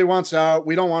 Deshaun really wants out.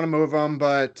 We don't want to move him,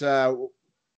 but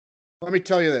let me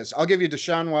tell you this. I'll give you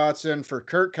Deshaun Watson for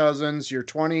Kirk Cousins, your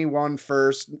 21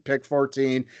 first, pick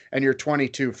 14, and your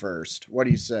 22 first. What do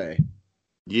you say?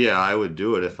 Yeah, I would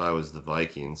do it if I was the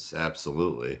Vikings.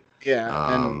 Absolutely.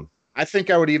 Yeah, and Um, I think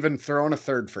I would even throw in a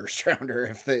third first rounder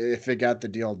if they got the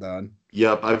deal done.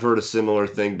 Yep, I've heard a similar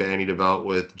thing bandied about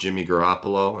with Jimmy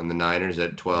Garoppolo and the Niners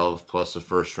at 12 plus a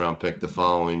first round pick the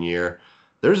following year.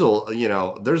 There's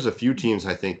a few teams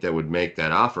I think that would make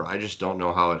that offer. I just don't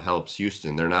know how it helps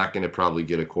Houston. They're not going to probably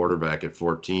get a quarterback at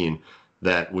 14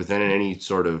 that within any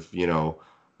sort of,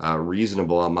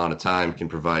 reasonable amount of time can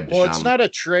provide Well, it's Deshaun. not a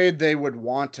trade they would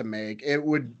want to make. It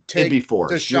would It'd be take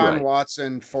forced. You're Deshaun right.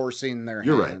 Watson forcing their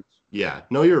You're right. hand. Yeah,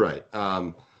 no, you're right.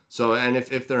 So, and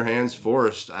if their hands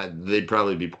forced, they'd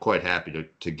probably be quite happy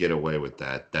to get away with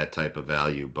that type of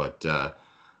value. But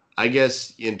I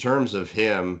guess in terms of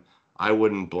him, I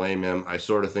wouldn't blame him. I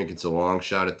sort of think it's a long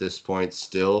shot at this point.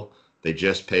 Still, they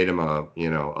just paid him a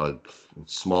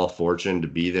small fortune to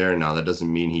be there. Now that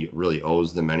doesn't mean he really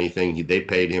owes them anything. They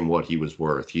paid him what he was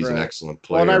worth. He's an Right. excellent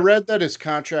Well, and I player. read that his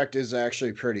contract is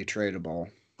actually pretty tradable.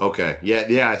 Okay. Yeah,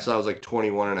 yeah. I saw it was like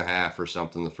 21 and a half or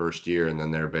something the first year, and then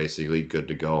they're basically good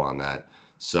to go on that.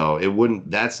 So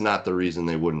that's not the reason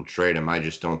they wouldn't trade him. I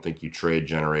just don't think you trade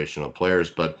generational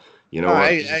players. But you No, know what?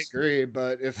 I agree,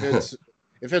 but if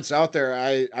it's out there,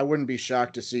 I wouldn't be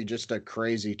shocked to see just a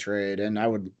crazy trade, and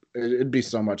it'd be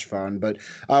so much fun. But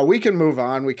we can move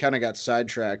on. We kind of got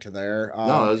sidetracked there.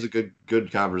 No, that was a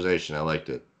good conversation. I liked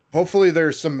it. Hopefully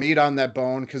there's some meat on that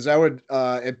bone because that would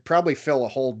it probably fill a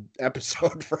whole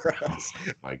episode for us.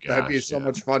 My That'd be gosh, so yeah.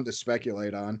 much fun to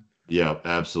speculate on. Yeah,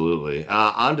 absolutely.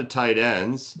 On to tight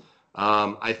ends.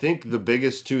 I think the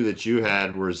biggest two that you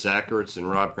had were Zach Ertz and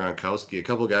Rob Gronkowski, a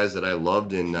couple guys that I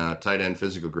loved in tight end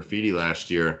physical graffiti last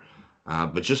year,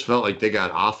 but just felt like they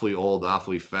got awfully old,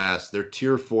 awfully fast. They're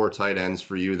tier 4 tight ends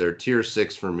for you. They're tier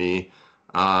 6 for me.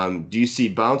 Do you see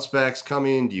bounce backs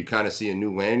coming? Do you kind of see a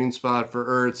new landing spot for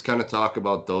Ertz? Kind of talk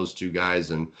about those two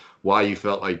guys and why you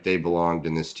felt like they belonged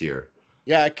in this tier.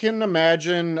 Yeah, I can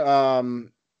imagine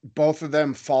both of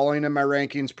them falling in my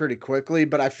rankings pretty quickly,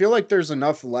 but I feel like there's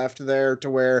enough left there to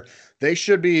where they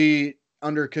should be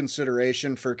under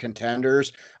consideration for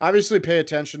contenders. Obviously, pay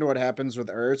attention to what happens with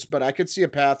Ertz, but I could see a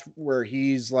path where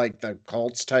he's like the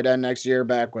Colts tight end next year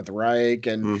back with Reich,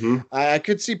 and Mm-hmm. I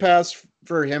could see paths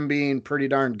for him being pretty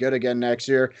darn good again next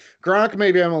year. Gronk,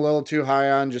 maybe I'm a little too high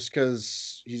on just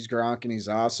because he's Gronk and he's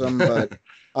awesome, but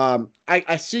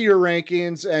I see your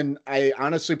rankings, and I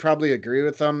honestly probably agree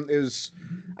with them.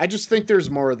 I just think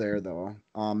there's more there, though.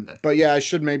 But yeah, I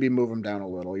should maybe move him down a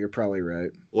little. You're probably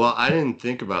right. Well, I didn't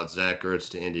think about Zach Ertz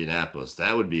to Indianapolis.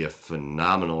 That would be a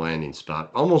phenomenal landing spot,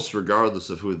 almost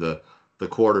regardless of who the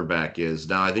quarterback is.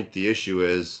 Now, I think the issue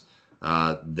is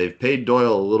they've paid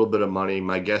Doyle a little bit of money.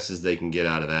 My guess is they can get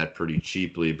out of that pretty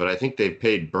cheaply, but I think they've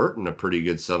paid Burton a pretty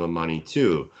good sum of money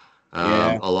too,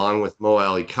 Yeah. along with Mo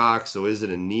Alley Cox. So is it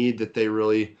a need that they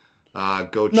really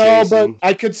go No, but chasing?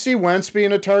 I could see Wentz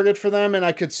being a target for them, and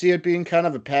I could see it being kind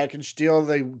of a package deal.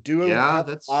 They do Yeah, have a lot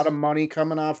that's of money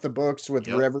coming off the books with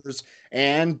yep. Rivers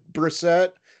and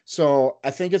Brissett. So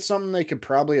I think it's something they could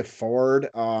probably afford.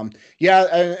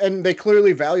 Yeah, and they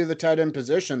clearly value the tight end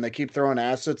position. They keep throwing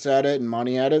assets at it and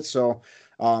money at it. So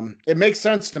it makes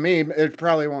sense to me. It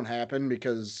probably won't happen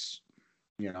because,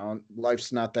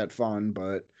 life's not that fun,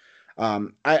 but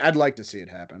I'd like to see it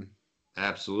happen.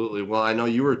 Absolutely. Well, I know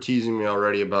you were teasing me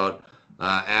already about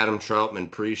Adam Troutman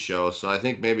pre-show, so I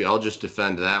think maybe I'll just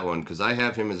defend that one because I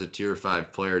have him as a tier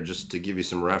 5 player. Just to give you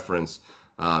some reference,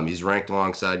 he's ranked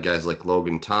alongside guys like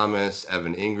Logan Thomas,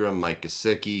 Evan Ingram, Mike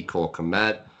Gesicki, Cole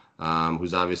Kmet,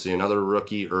 who's obviously another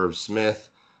rookie, Irv Smith.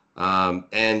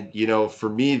 And for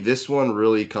me, this one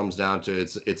really comes down to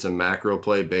it's a macro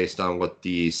play based on what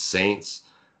the Saints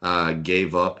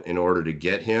gave up in order to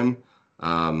get him.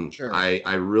 Sure.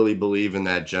 I really believe in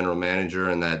that general manager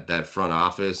and that front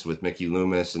office with Mickey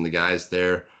Loomis and the guys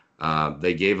there.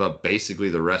 They gave up basically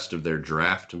the rest of their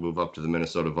draft to move up to the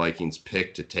Minnesota Vikings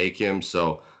pick to take him.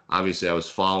 So obviously I was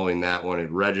following that one. It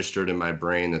registered in my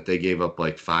brain that they gave up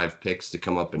like 5 picks to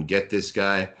come up and get this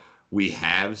guy. We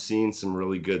have seen some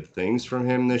really good things from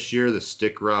him this year. The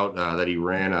stick route that he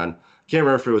ran on, can't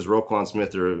remember if it was Roquan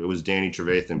Smith or it was Danny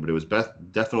Trevathan, but it was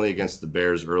definitely against the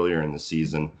Bears earlier in the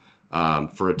season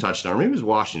for a touchdown. Or maybe it was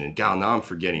Washington. God, now I'm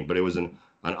forgetting, but it was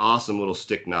an awesome little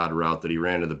stick nod route that he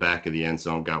ran to the back of the end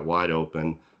zone, got wide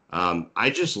open. I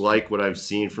just like what I've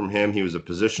seen from him. He was a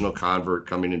positional convert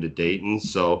coming into Dayton,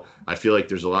 so I feel like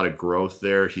there's a lot of growth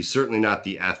there. He's certainly not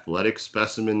the athletic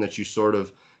specimen that you sort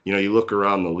of, you look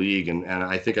around the league, and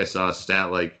I think I saw a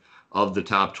stat like of the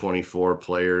top 24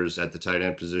 players at the tight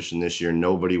end position this year,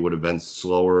 nobody would have been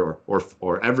slower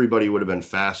or everybody would have been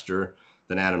faster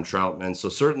than Adam Troutman. So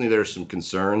certainly there's some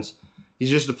concerns. He's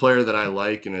just a player that I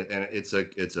like, and it's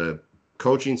a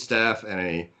coaching staff and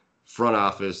a front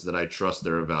office that I trust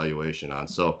their evaluation on.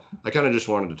 So I kind of just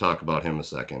wanted to talk about him a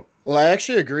second. Well, I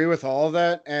actually agree with all of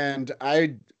that, and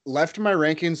I left my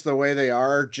rankings the way they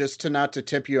are just to not to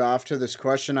tip you off to this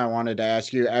question I wanted to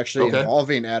ask you, actually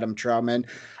involving Adam Troutman.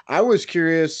 I was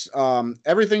curious,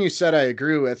 everything you said I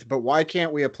agree with, but why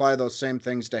can't we apply those same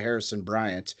things to Harrison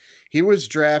Bryant? He was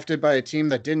drafted by a team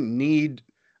that didn't need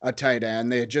a tight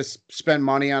end. They had just spent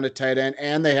money on a tight end,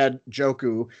 and they had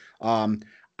Njoku.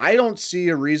 I don't see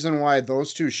a reason why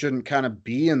those two shouldn't kind of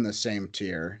be in the same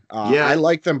tier. I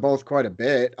like them both quite a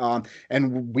bit.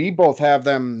 And we both have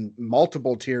them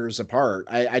multiple tiers apart.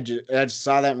 I just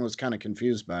saw that and was kind of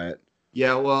confused by it.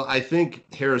 Yeah, well, I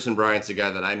think Harrison Bryant's a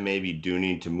guy that I maybe do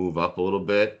need to move up a little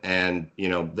bit. And,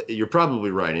 you're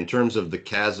probably right. In terms of the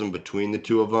chasm between the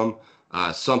two of them,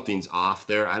 something's off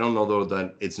there. I don't know, though,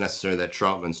 that it's necessary that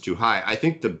Troutman's too high. I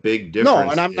think the big difference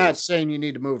No, and I'm not saying you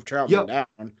need to move Troutman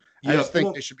down. I just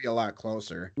think they should be a lot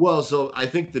closer. Well, so I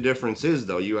think the difference is,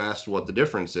 though, you asked what the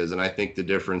difference is, and I think the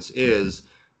difference is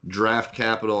draft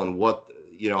capital and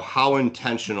how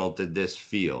intentional did this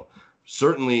feel?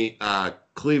 Certainly,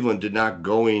 Cleveland did not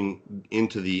going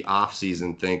into the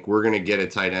offseason think we're going to get a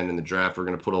tight end in the draft. We're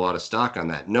going to put a lot of stock on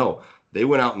that. No, they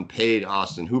went out and paid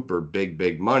Austin Hooper big,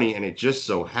 big money, and it just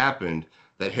so happened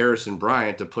that Harrison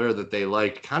Bryant, a player that they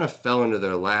liked, kind of fell into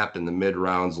their lap in the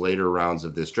mid-rounds, later rounds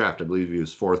of this draft. I believe he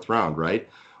was 4th round, right?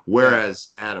 Whereas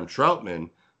Adam Troutman,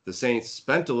 the Saints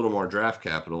spent a little more draft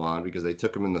capital on because they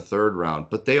took him in the 3rd round.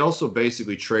 But they also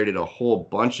basically traded a whole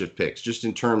bunch of picks just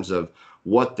in terms of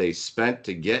what they spent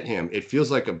to get him. It feels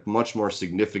like a much more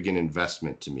significant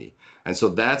investment to me. And so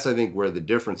that's, I think, where the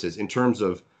difference is in terms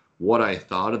of what I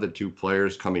thought of the two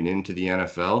players coming into the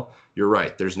NFL. You're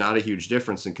right. There's not a huge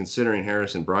difference. And considering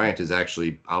Harrison Bryant has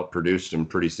actually outproduced him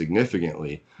pretty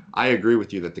significantly, I agree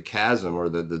with you that the chasm or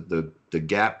the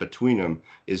gap between them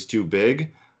is too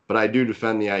big. But I do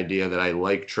defend the idea that I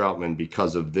like Troutman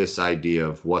because of this idea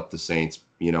of what the Saints,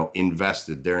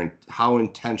 invested there and how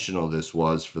intentional this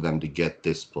was for them to get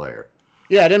this player.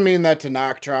 Yeah, I didn't mean that to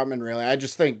knock Troutman, really. I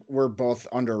just think we're both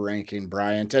underranking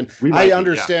Bryant. And I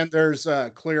understand there's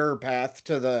a clearer path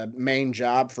to the main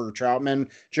job for Troutman.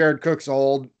 Jared Cook's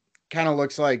old, kind of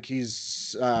looks like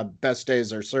he's best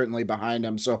days are certainly behind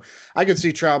him. So I could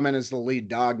see Troutman as the lead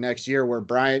dog next year, where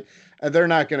Bryant, they're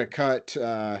not going to cut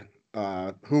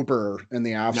Hooper in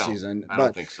the offseason. No, I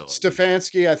don't think so.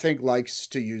 Stefanski, I think, likes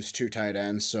to use 2 tight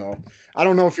ends. So I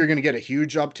don't know if you're going to get a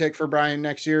huge uptick for Brian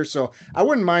next year. So I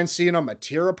wouldn't mind seeing them a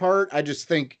tier apart. I just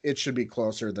think it should be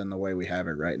closer than the way we have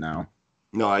it right now.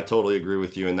 No, I totally agree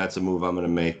with you, and that's a move I'm going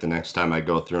to make the next time I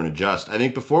go through and adjust. I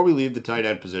think before we leave the tight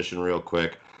end position real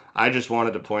quick, I just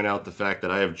wanted to point out the fact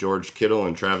that I have George Kittle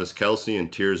and Travis Kelce in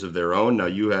tiers of their own. Now,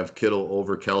 you have Kittle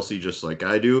over Kelce just like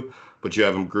I do, but you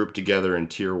have them grouped together in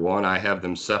tier 1. I have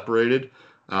them separated.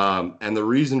 And the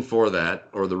reason for that,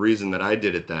 or the reason that I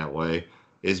did it that way,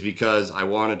 is because I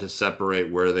wanted to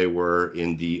separate where they were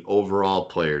in the overall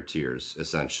player tiers,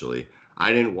 essentially.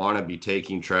 I didn't want to be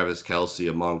taking Travis Kelce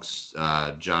amongst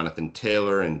Jonathan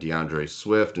Taylor and DeAndre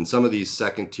Swift and some of these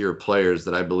second-tier players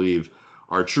that I believe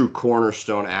are true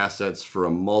cornerstone assets for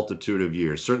a multitude of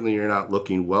years. Certainly you're not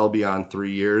looking well beyond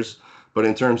 3 years, but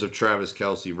in terms of Travis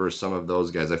Kelce versus some of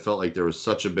those guys, I felt like there was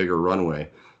such a bigger runway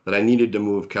that I needed to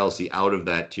move Kelce out of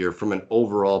that tier from an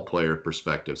overall player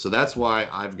perspective. So that's why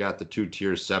I've got the 2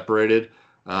 tiers separated.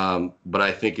 But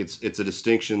I think it's a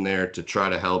distinction there to try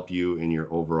to help you in your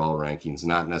overall rankings,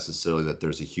 not necessarily that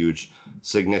there's a huge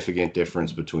significant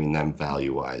difference between them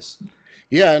value-wise.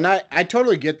 Yeah, and I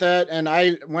totally get that. And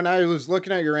when I was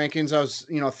looking at your rankings, I was,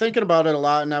 thinking about it a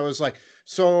lot, and I was like,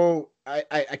 so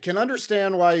I can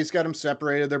understand why he's got them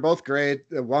separated. They're both great.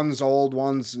 One's old,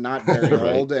 one's not very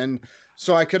right. old. And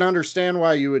so I can understand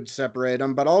why you would separate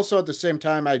them. But also at the same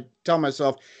time, I tell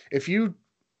myself, if you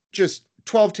just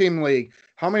 12-team league,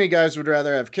 how many guys would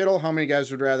rather have Kittle? How many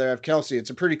guys would rather have Kelce? It's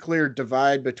a pretty clear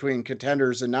divide between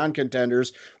contenders and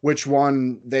non-contenders, which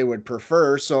one they would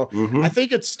prefer. So I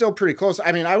think it's still pretty close.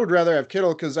 I mean, I would rather have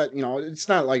Kittle because, it's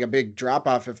not like a big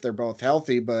drop-off if they're both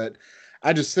healthy, but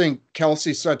I just think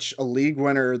Kelsey's such a league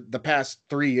winner the past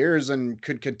 3 years and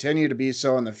could continue to be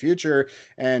so in the future.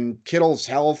 And Kittle's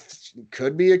health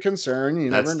could be a concern.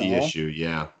 You never That's the know. issue.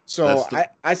 Yeah. So That's the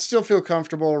I still feel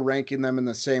comfortable ranking them in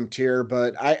the same tier,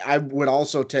 but I would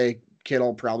also take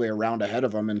Kittle probably a round ahead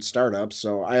of him in startups.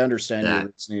 So I understand your that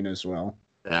reasoning as well.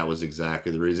 that was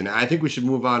exactly the reason. I think we should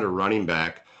move on to running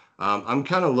back. I'm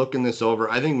kind of looking this over.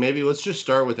 I think maybe let's just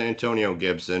start with Antonio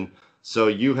Gibson. So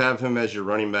you have him as your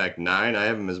running back 9. I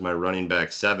have him as my running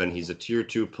back 7. He's a tier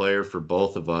 2 player for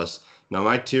both of us. Now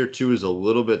my tier 2 is a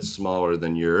little bit smaller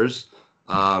than yours.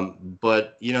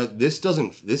 But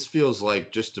this feels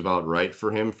like just about right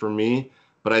for him for me.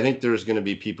 But I think there's going to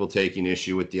be people taking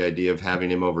issue with the idea of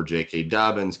having him over J.K.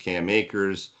 Dobbins, Cam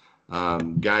Akers,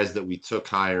 guys that we took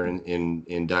higher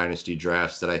in dynasty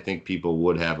drafts that I think people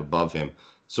would have above him.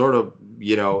 Sort of,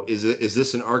 is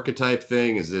this an archetype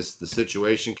thing? Is this the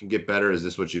situation can get better? Is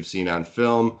this what you've seen on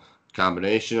film?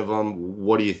 Combination of them?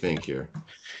 What do you think here?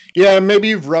 Yeah, maybe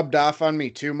you've rubbed off on me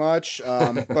too much,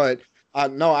 but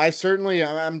no, I certainly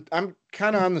I'm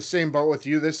kind of on the same boat with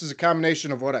you. This is a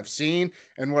combination of what I've seen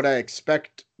and what I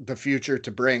expect the future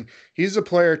to bring. He's a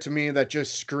player to me that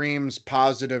just screams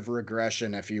positive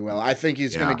regression, if you will. I think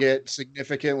he's going to get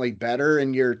significantly better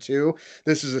in year 2.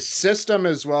 This is a system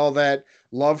as well that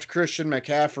loved Christian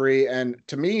McCaffrey, and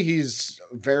to me, he's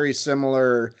very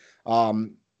similar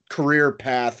career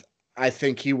path I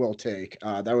think he will take.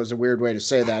 That was a weird way to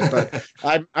say that,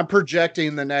 but I'm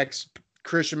projecting the next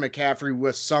Christian McCaffrey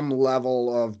with some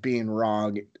level of being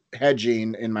wrong,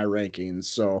 hedging in my rankings.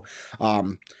 So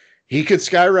he could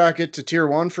skyrocket to tier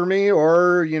 1 for me,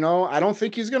 or, I don't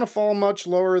think he's going to fall much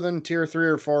lower than tier 3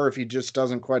 or 4 if he just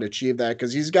doesn't quite achieve that,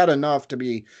 because he's got enough to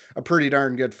be a pretty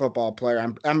darn good football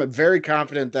player. I'm very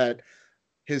confident that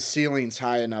his ceiling's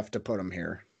high enough to put him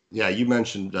here. Yeah, you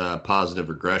mentioned positive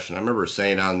regression. I remember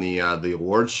saying on the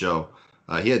awards show,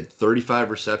 he had 35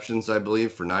 receptions, I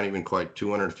believe, for not even quite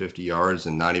 250 yards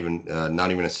and not even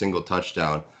a single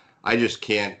touchdown. I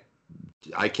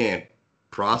can't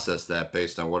process that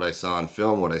based on what I saw on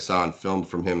film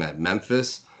from him at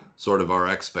Memphis, sort of our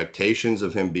expectations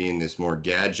of him being this more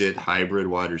gadget hybrid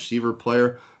wide receiver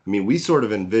player. I mean, we sort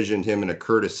of envisioned him in a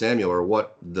Curtis Samuel, or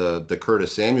what the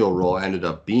Curtis Samuel role ended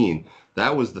up being.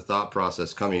 That was the thought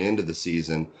process coming into the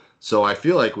season. So I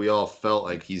feel like we all felt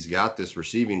like he's got this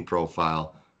receiving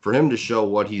profile. For him to show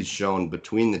what he's shown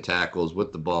between the tackles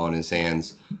with the ball in his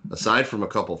hands, aside from a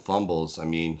couple fumbles, I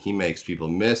mean, he makes people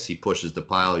miss. He pushes the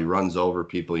pile. He runs over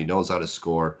people. He knows how to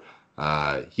score.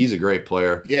 He's a great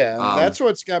player. Yeah, that's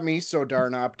what's got me so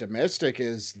darn optimistic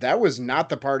is that was not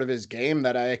the part of his game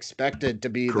that I expected to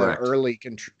be Correct. the early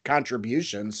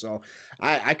contribution. So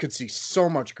I could see so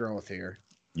much growth here.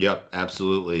 Yep,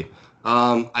 absolutely.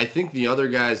 I think the other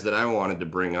guys that I wanted to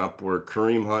bring up were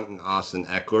Kareem Hunt and Austin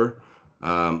Eckler.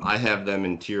 I have them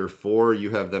in tier 4. You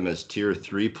have them as tier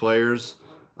 3 players.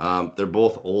 They're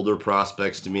both older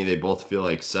prospects to me. They both feel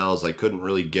like sells. I couldn't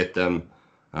really get them,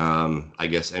 I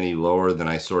guess, any lower than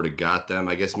I sort of got them.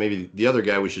 I guess maybe the other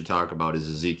guy we should talk about is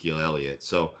Ezekiel Elliott.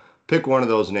 So pick one of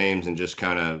those names and just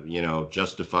kind of,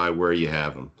 justify where you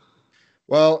have them.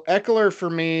 Well, Eckler for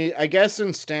me, I guess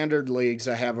in standard leagues,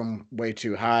 I have him way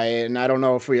too high. And I don't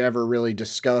know if we ever really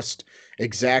discussed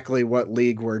exactly what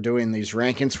league we're doing these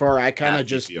rankings for. I kind of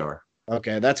just,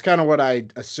 okay, that's kind of what I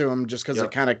assumed just because it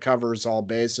kind of covers all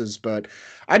bases. But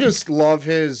I just love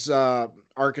his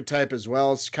archetype as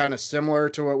well. It's kind of similar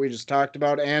to what we just talked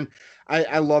about. And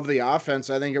I love the offense.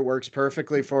 I think it works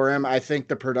perfectly for him. I think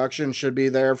the production should be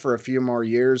there for a few more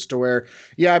years to where,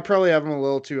 I probably have him a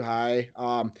little too high.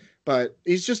 But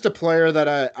he's just a player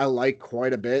that I like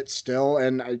quite a bit still,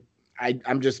 and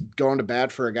I'm just going to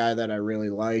bat for a guy that I really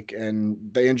like.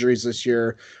 And the injuries this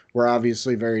year were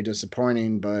obviously very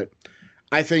disappointing, but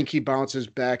I think he bounces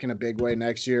back in a big way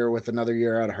next year with another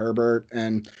year out of Herbert.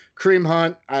 And Kareem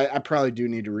Hunt, I probably do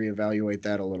need to reevaluate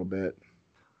that a little bit.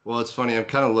 Well, it's funny. I'm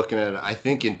kind of looking at it. I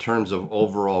think in terms of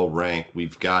overall rank,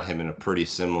 we've got him in a pretty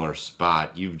similar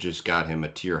spot. You've just got him a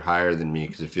tier higher than me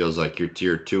because it feels like your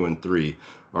tier 2 and 3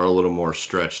 are a little more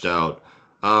stretched out.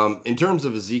 In terms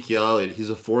of Ezekiel Elliott, he's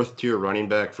a 4th tier running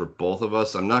back for both of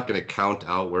us. I'm not going to count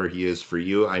out where he is for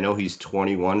you. I know he's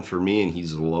 21 for me, and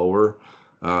he's lower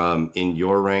in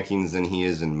your rankings than he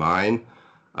is in mine.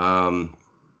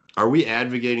 Are we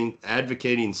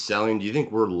advocating selling? Do you think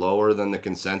we're lower than the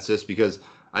consensus? Because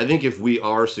I think if we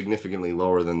are significantly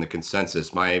lower than the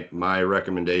consensus, my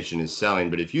recommendation is selling.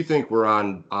 But if you think we're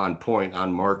on point,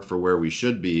 on mark for where we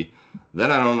should be,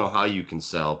 then I don't know how you can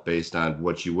sell based on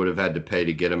what you would have had to pay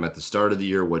to get him at the start of the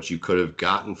year, what you could have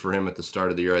gotten for him at the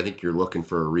start of the year. I think you're looking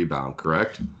for a rebound,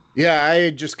 correct? Yeah,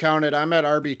 I just counted. I'm at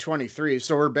RB 23,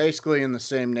 so we're basically in the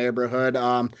same neighborhood.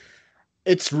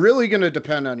 It's really going to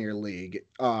depend on your league.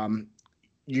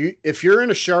 If you're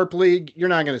in a sharp league, you're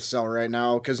not going to sell right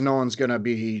now because no one's going to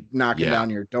be knocking Yeah. down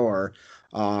your door.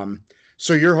 Um,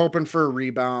 so you're hoping for a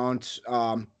rebound.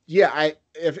 Yeah,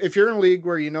 if you're in a league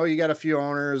where you know you got a few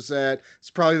owners that it's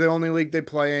probably the only league they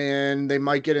play in, they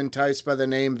might get enticed by the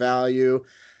name value.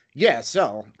 Yeah,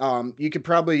 so you could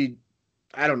probably,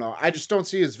 I don't know. I just don't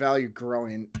see his value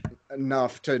growing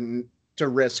enough to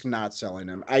risk not selling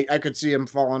him. I could see him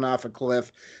falling off a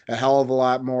cliff a hell of a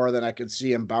lot more than I could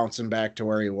see him bouncing back to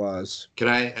where he was. Can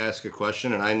I ask a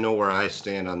question? And I know where I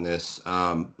stand on this,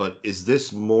 but is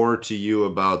this more to you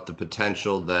about the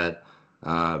potential that,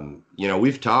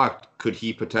 we've talked, could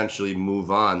he potentially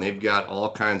move on? They've got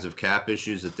all kinds of cap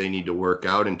issues that they need to work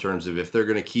out in terms of if they're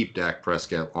going to keep Dak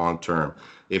Prescott long term,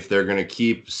 if they're going to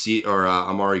keep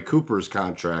Amari Cooper's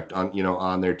contract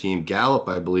on their team. Gallup,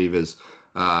 I believe, is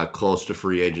close to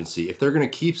free agency. If they're going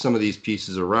to keep some of these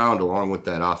pieces around along with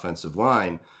that offensive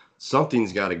line,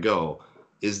 something's got to go.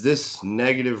 Is this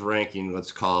negative ranking,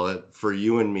 let's call it, for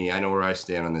you and me? I know where I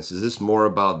stand on this. Is this more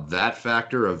about that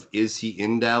factor of is he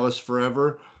in Dallas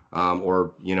forever,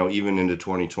 or even into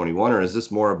 2021, or is this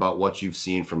more about what you've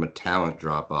seen from a talent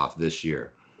drop off this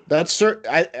year?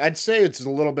 I'd say it's a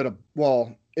little bit of,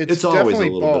 well, it's It's always a definitely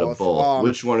little bit of both. both.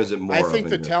 Which one is it more I of think in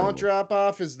the your talent opinion? drop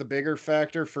off is the bigger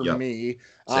factor for Yep, me.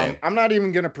 same. I'm not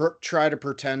even going to try to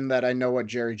pretend that I know what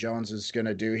Jerry Jones is going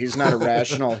to do. He's not a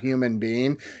rational human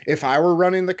being. If I were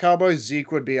running the Cowboys,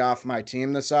 Zeke would be off my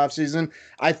team this offseason.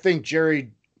 I think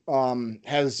Jerry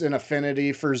has an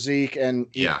affinity for Zeke, and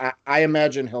Yeah. I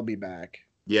imagine he'll be back.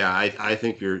 Yeah, I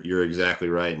think you're exactly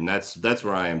right, and that's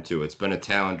where I am too. It's been a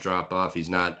talent drop off. He's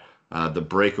not the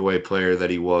breakaway player that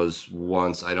he was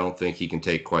once. I don't think he can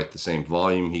take quite the same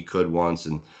volume he could once,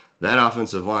 and that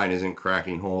offensive line isn't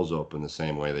cracking holes open the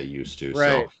same way they used to. So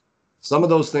Right. some of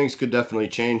those things could definitely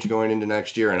change going into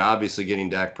next year, and obviously getting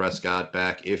Dak Prescott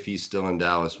back if he's still in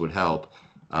Dallas would help.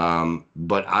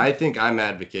 But I think I'm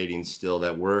advocating still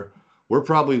that we're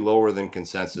probably lower than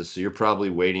consensus. So you're probably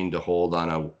waiting to hold on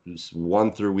a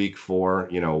 1 through week 4,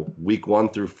 week 1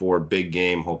 through 4 big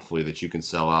game, hopefully that you can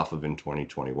sell off of in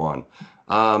 2021.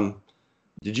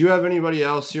 Did you have anybody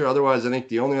else here? Otherwise, I think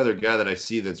the only other guy that I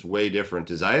see that's way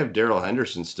different is I have Darrell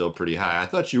Henderson still pretty high. I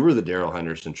thought you were the Darrell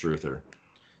Henderson truther.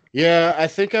 Yeah, I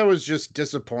think I was just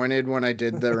disappointed when I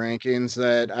did the rankings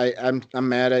that I'm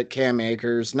mad at Cam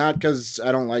Akers, not because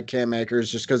I don't like Cam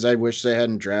Akers, just because I wish they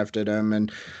hadn't drafted him,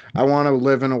 and I want to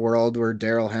live in a world where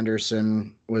Darrell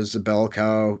Henderson was the bell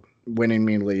cow winning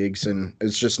me leagues, and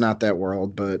it's just not that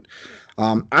world. But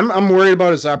I'm worried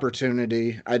about his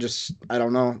opportunity. I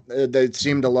don't know. They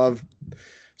seem to love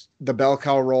the bell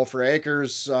cow role for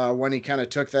Akers when he kind of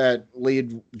took that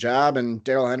lead job, and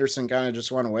Darrell Henderson kind of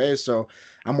just went away. So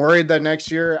I'm worried that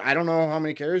next year I don't know how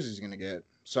many carries he's going to get.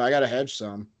 So I got to hedge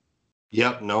some.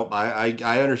 Yep, nope.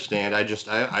 I understand.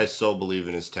 I so believe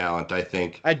in his talent. I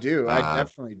think I do. I uh,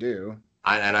 definitely do.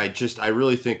 I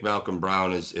really think Malcolm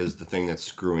Brown is the thing that's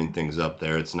screwing things up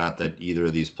there. It's not that either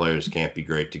of these players can't be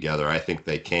great together. I think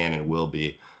they can and will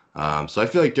be. So I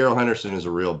feel like Darrell Henderson is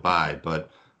a real buy,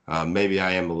 but maybe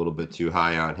I am a little bit too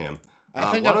high on him. I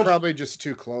think Why I'm don't probably just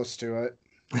too close to it.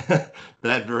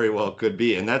 that very well could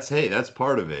be, and that's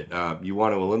part of it. You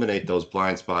want to eliminate those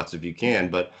blind spots if you can,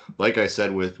 but like I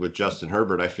said with Justin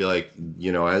Herbert, I feel like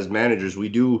as managers we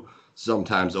do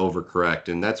sometimes overcorrect,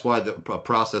 and that's why a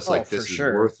process Oh, like for this is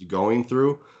sure. worth going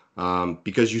through,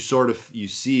 because you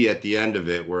see at the end of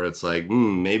it where it's like,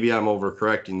 maybe I'm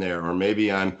overcorrecting there, or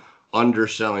maybe I'm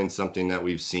underselling something that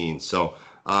we've seen. So.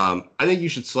 I think you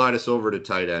should slide us over to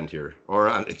tight end here, or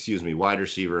excuse me, wide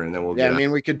receiver, and then we'll Yeah, I get.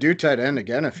 mean, we could do tight end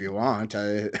again if you want.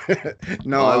 Well,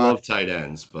 No, I love tight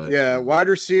ends, but yeah, wide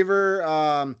receiver.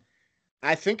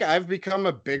 I think I've become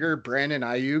a bigger Brandon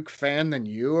Ayuk fan than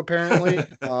you, apparently.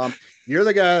 You're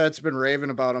the guy that's been raving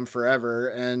about him forever,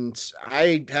 and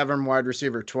I have him wide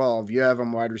receiver 12. You have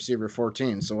him wide receiver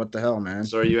 14. So what the hell, man?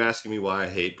 so are you asking me why I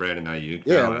hate Brandon Ayuk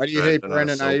Yeah, now why do you after I've hate been on a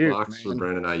Brandon Ayuk, soapbox for man?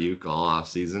 Brandon Ayuk all off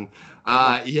season?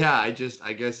 Oh, Yeah, I guess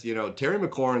Terry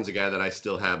McLaurin's a guy that I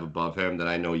still have above him that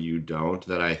I know you don't.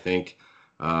 That I think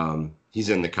he's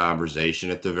in the conversation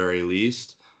at the very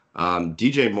least.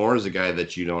 DJ Moore is a guy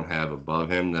that you don't have above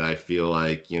him that I feel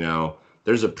like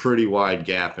there's a pretty wide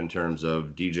gap in terms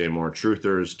of DJ Moore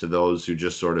truthers to those who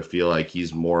just sort of feel like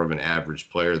he's more of an average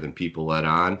player than people let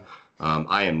on.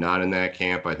 I am not in that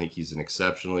camp. I think he's an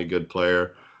exceptionally good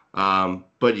player.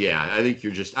 But yeah,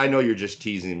 I know you're just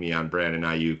teasing me on Brandon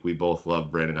Ayuk. We both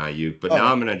love Brandon Ayuk, but now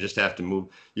Oh, I'm going to just have to move.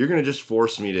 You're going to just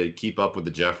force me to keep up with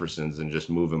the Jeffersons and just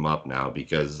move him up now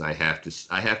because I have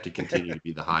to continue to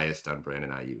be the highest on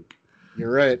Brandon Ayuk.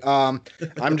 you're right.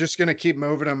 I'm just gonna keep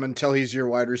moving him until he's your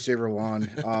wide receiver one.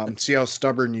 See how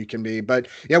stubborn you can be. But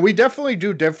yeah, we definitely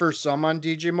do differ some on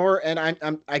DJ Moore, and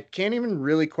I can't even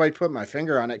really quite put my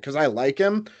finger on it because I like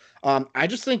him. I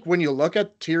just think when you look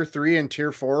at tier three and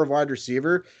tier four of wide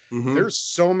receiver, Hmm. there's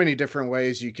so many different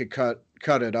ways you could cut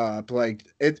it up. Like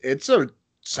it's a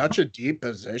such a deep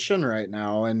position right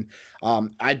now, and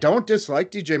I don't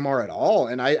dislike DJ Moore at all,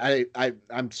 and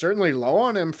I'm certainly low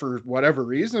on him for whatever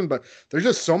reason, but there's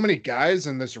just so many guys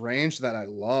in this range that I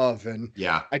love, and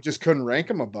Yeah. I just couldn't rank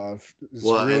him above. Is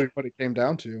Well, really what it came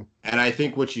down to. and I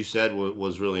think what you said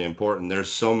was really important.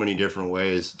 There's so many different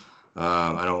ways.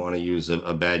 I don't want to use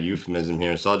a bad euphemism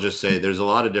here, so I'll just say there's a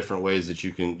lot of different ways that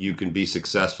you can be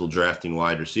successful drafting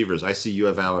wide receivers. I see you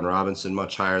have Allen Robinson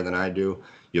much higher than I do.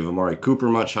 You have Amari Cooper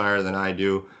much higher than I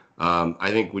do.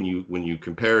 I think when you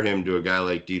compare him to a guy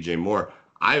like DJ Moore,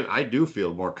 I do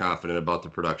feel more confident about the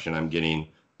production I'm getting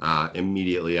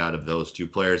immediately out of those two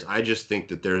players. I just think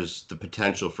that there's the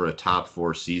potential for a top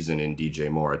four season in DJ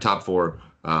Moore, a top four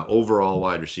overall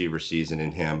wide receiver season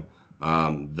in him.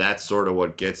 That's sort of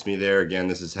what gets me there. Again,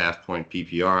 this is half point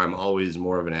PPR. I'm always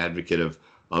more of an advocate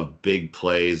of big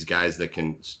plays, guys that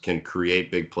can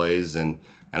create big plays, and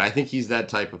I think he's that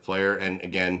type of player. And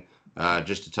again,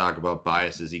 just to talk about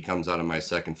biases, he comes out of my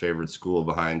second favorite school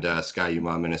behind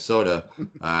Ski-U-Mah, Minnesota,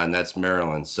 and that's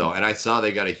Maryland. So, and I saw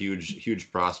they got a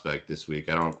huge prospect this week.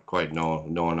 I don't quite know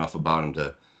enough about him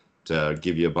to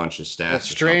give you a bunch of Well, stats or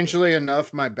something. strangely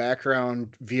enough, my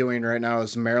background viewing right now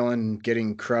is Maryland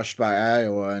getting crushed by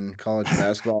Iowa in college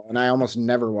basketball, and I almost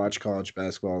never watch college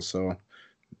basketball, so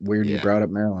weird you Yeah. brought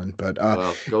up Maryland. But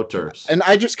Well, go Terps. and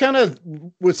I just kind of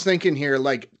was thinking here,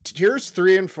 like tiers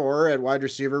three and four at wide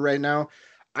receiver right now.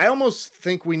 I almost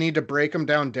think we need to break them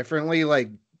down differently, like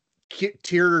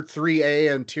tier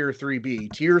 3A and tier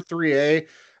 3B. Tier 3A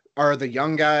are the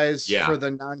young guys Yeah. for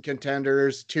the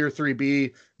non-contenders. Tier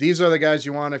 3B, these are the guys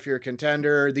you want if you're a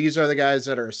contender. These are the guys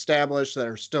that are established that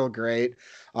are still great.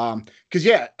 Because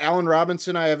yeah, Allen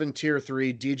Robinson I have in tier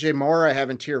three, DJ Moore I have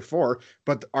in tier four.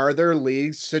 But are there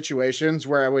league situations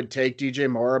where I would take DJ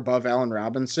Moore above Allen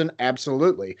Robinson?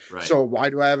 Absolutely. Right. So why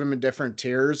do I have him in different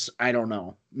tiers? I don't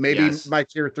know. Maybe Yes. my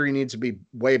tier three needs to be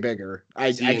way bigger.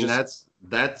 I See, and just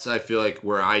that's I feel like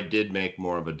where I did make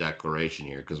more of a declaration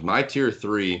here because my tier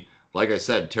three, like I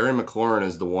said, Terry McLaurin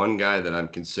is the one guy that I'm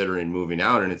considering moving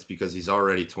out, and it's because he's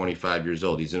already 25 years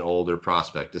old. He's an older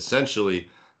prospect. Essentially,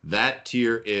 that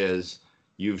tier is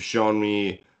you've shown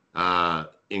me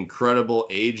incredible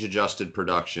age-adjusted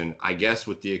production. I guess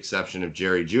with the exception of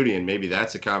Jerry Jeudy, and maybe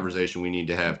that's a conversation we need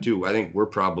to have too. I think we're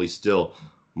probably still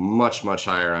much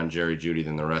higher on Jerry Jeudy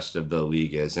than the rest of the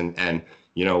league is, and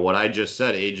you know what I just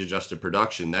said, age-adjusted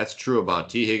production. That's true about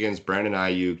T. Higgins, Brandon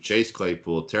Ayuk, Chase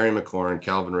Claypool, Terry McLaurin,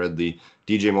 Calvin Ridley,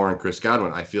 DJ Moore, and Chris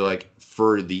Godwin. I feel like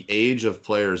for the age of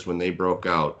players when they broke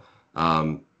out,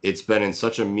 it's been in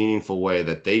such a meaningful way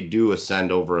that they do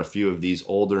ascend over a few of these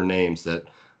older names that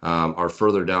are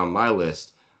further down my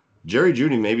list. Jerry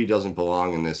Jeudy maybe doesn't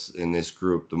belong in this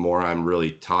group. The more I'm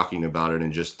really talking about it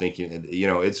and just thinking, you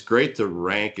know, it's great to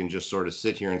rank and just sort of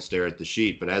sit here and stare at the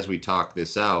sheet. But as we talk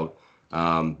this out,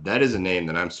 that is a name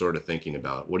that I'm sort of thinking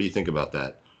about. What do you think about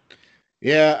that?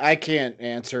 yeah, I can't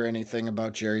answer anything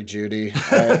about Jerry Jeudy.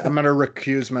 I'm gonna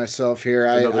recuse myself here.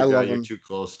 Another I guy love you're him. too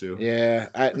close to. Yeah,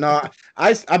 I no,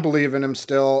 I believe in him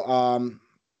still.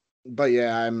 But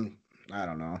yeah, I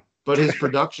don't know. But his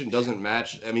production doesn't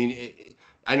match. I mean,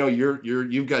 I know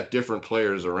you've got different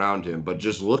players around him, but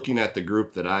just looking at the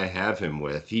group that I have him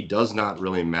with, he does not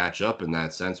really match up in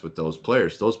that sense with those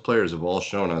players. Those players have all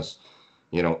shown us,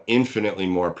 you know, infinitely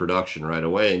more production right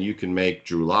away. And you can make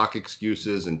Drew Lock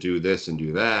excuses and do this and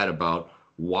do that about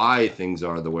why things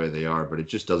are the way they are, but it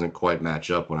just doesn't quite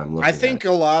match up when I'm I looking at think it.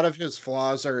 a lot of his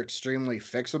flaws are extremely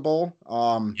fixable.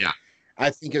 Yeah. I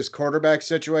think his quarterback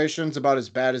situation's about as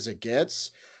bad as it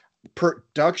gets.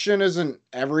 Production isn't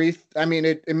I mean,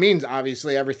 it means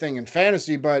obviously everything in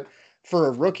fantasy, but for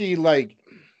a rookie, like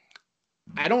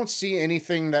I don't see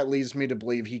anything that leads me to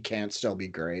believe he can't still be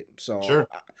great. So Sure.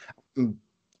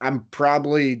 I'm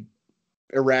probably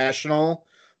irrational,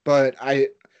 but I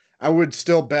would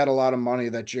still bet a lot of money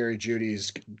that Jerry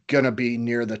Judy's gonna be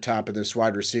near the top of this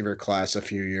wide receiver class a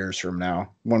few years from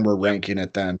now when we're Yep. ranking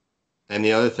it then. And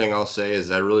the other thing I'll say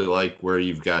is I really like where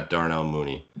you've got Darnell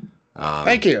Mooney. Um,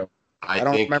 Thank you. I I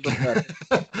don't think remember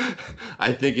that.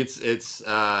 I think it's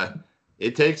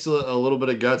it takes a little bit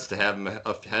of guts to have him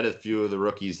ahead of a few of the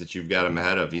rookies that you've got him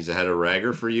ahead of. He's ahead of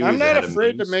Rager for you. I'm He's not ahead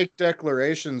afraid of to Means. make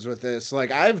declarations with this. Like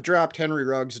I've dropped Henry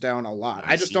Ruggs down a lot.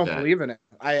 I just see don't that. believe in it.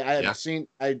 I've Yeah. seen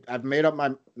I've made up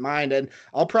my mind, and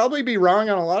I'll probably be wrong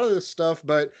on a lot of this stuff,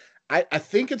 but I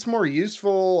think it's more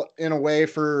useful in a way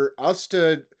for us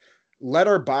to let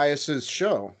our biases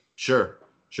show. Sure.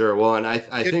 Well, and I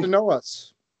Get think to know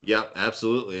us. yeah,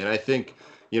 absolutely. And I think,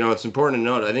 it's important to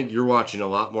note, I think you're watching a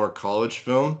lot more college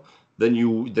film than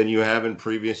you have in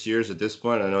previous years at this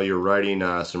point. I know you're writing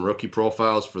some rookie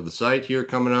profiles for the site here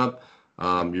coming up.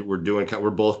 We're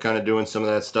both kind of doing some of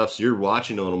that stuff, so you're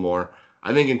watching a little more.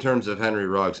 I think in terms of Henry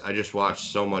Ruggs, I just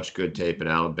watched so much good tape at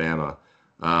Alabama.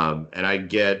 And I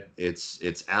get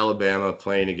it's Alabama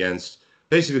playing against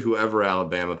basically whoever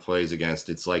Alabama plays against.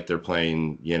 It's like they're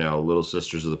playing, Little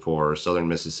Sisters of the Poor or Southern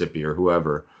Mississippi or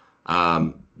whoever.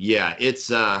 Yeah, it's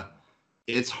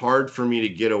hard for me to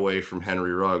get away from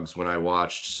Henry Ruggs when I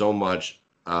watched so much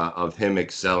of him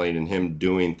excelling and him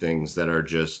doing things that are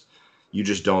you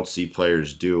just don't see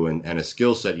players do, and a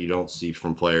skill set you don't see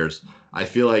from players. I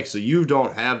feel like so you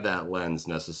don't have that lens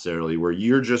necessarily where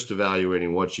you're just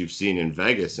evaluating what you've seen in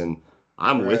Vegas, and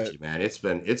I'm with you, man. It's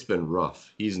been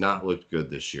rough. He's not looked good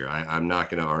this year. I'm not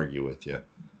going to argue with you.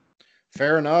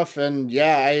 Fair enough. And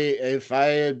yeah, if I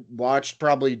had watched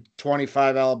probably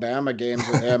 25 Alabama games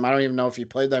with him, I don't even know if he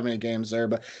played that many games there,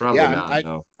 but Probably yeah, not,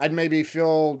 no. I'd maybe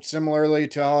feel similarly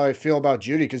to how I feel about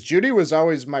Judy, because Judy was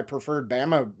always my preferred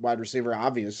Bama wide receiver,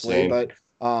 obviously. Same. But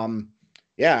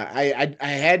yeah, I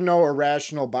had no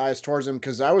irrational bias towards him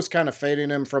because I was kind of fading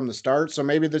him from the start. So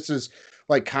maybe this is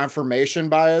like confirmation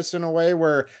bias in a way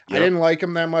where I didn't like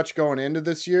him that much going into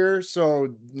this year.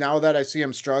 So now that I see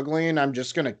him struggling, I'm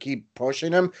just going to keep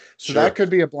pushing him. So that could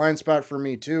be a blind spot for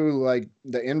me too, like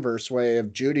the inverse way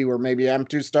of Judy, where maybe I'm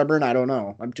too stubborn. I don't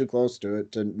know. I'm too close to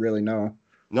it to really know.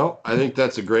 No, I think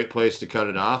that's a great place to cut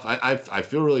it off. I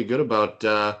feel really good about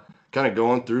kind of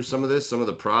going through some of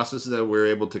the processes that we're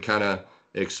able to kind of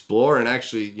explore, and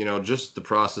actually, just the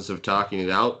process of talking it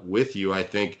out with you, I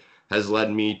think has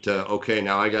led me to, okay,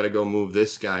 now I got to go move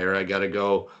this guy, or I got to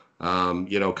go,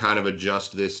 kind of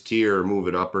adjust this tier or move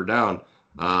it up or down.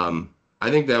 I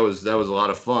think that was a lot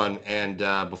of fun. And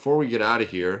before we get out of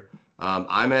here,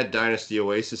 I'm at Dynasty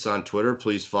Oasis on Twitter.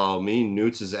 Please follow me.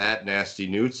 Newts is at Nasty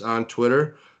Newts on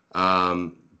Twitter.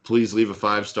 Please leave a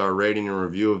 5-star rating and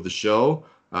review of the show.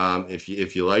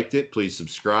 If you liked it, please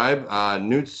subscribe.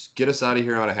 Newts, get us out of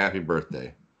here on a happy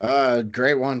birthday.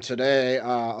 Great one today.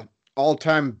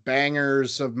 All-time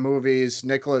bangers of movies.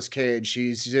 Nicolas Cage.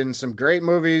 He's in some great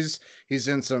movies. He's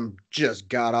in some just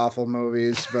god-awful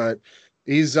movies, but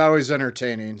he's always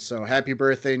entertaining. So happy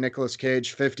birthday, Nicolas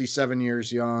Cage, 57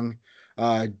 years young.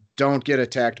 Don't get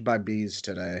attacked by bees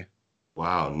today.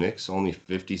 Wow, Nick's only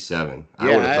 57. Yeah,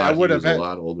 I would have thought he was a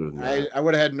lot older than that. I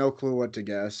would have had no clue what to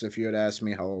guess if you had asked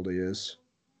me how old he is.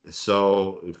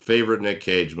 So, favorite Nick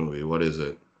Cage movie, what is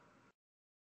it?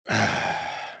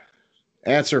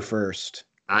 Answer first.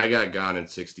 I got Gone in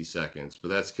 60 Seconds, but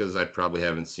that's because I probably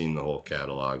haven't seen the whole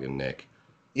catalog in Nick.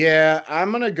 Yeah,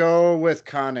 I'm going to go with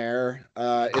Con Air.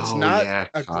 It's not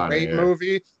a great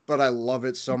movie, but I love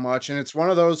it so much. And it's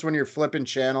one of those when you're flipping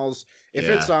channels, if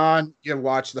it's on, you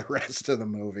watch the rest of the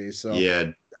movie. So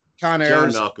yeah, Con Air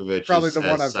John Malkovich probably the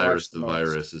one I've Cyrus watched the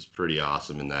Virus is pretty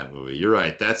awesome in that movie. You're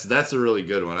right. That's a really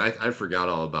good one. I forgot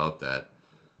all about that.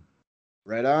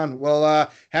 Right on. Well,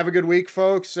 have a good week,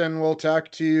 folks, and we'll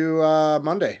talk to you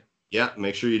Monday. Yeah,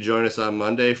 make sure you join us on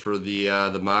Monday for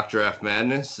the mock draft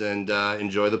madness, and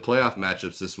enjoy the playoff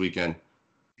matchups this weekend.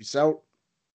 Peace out.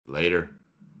 Later.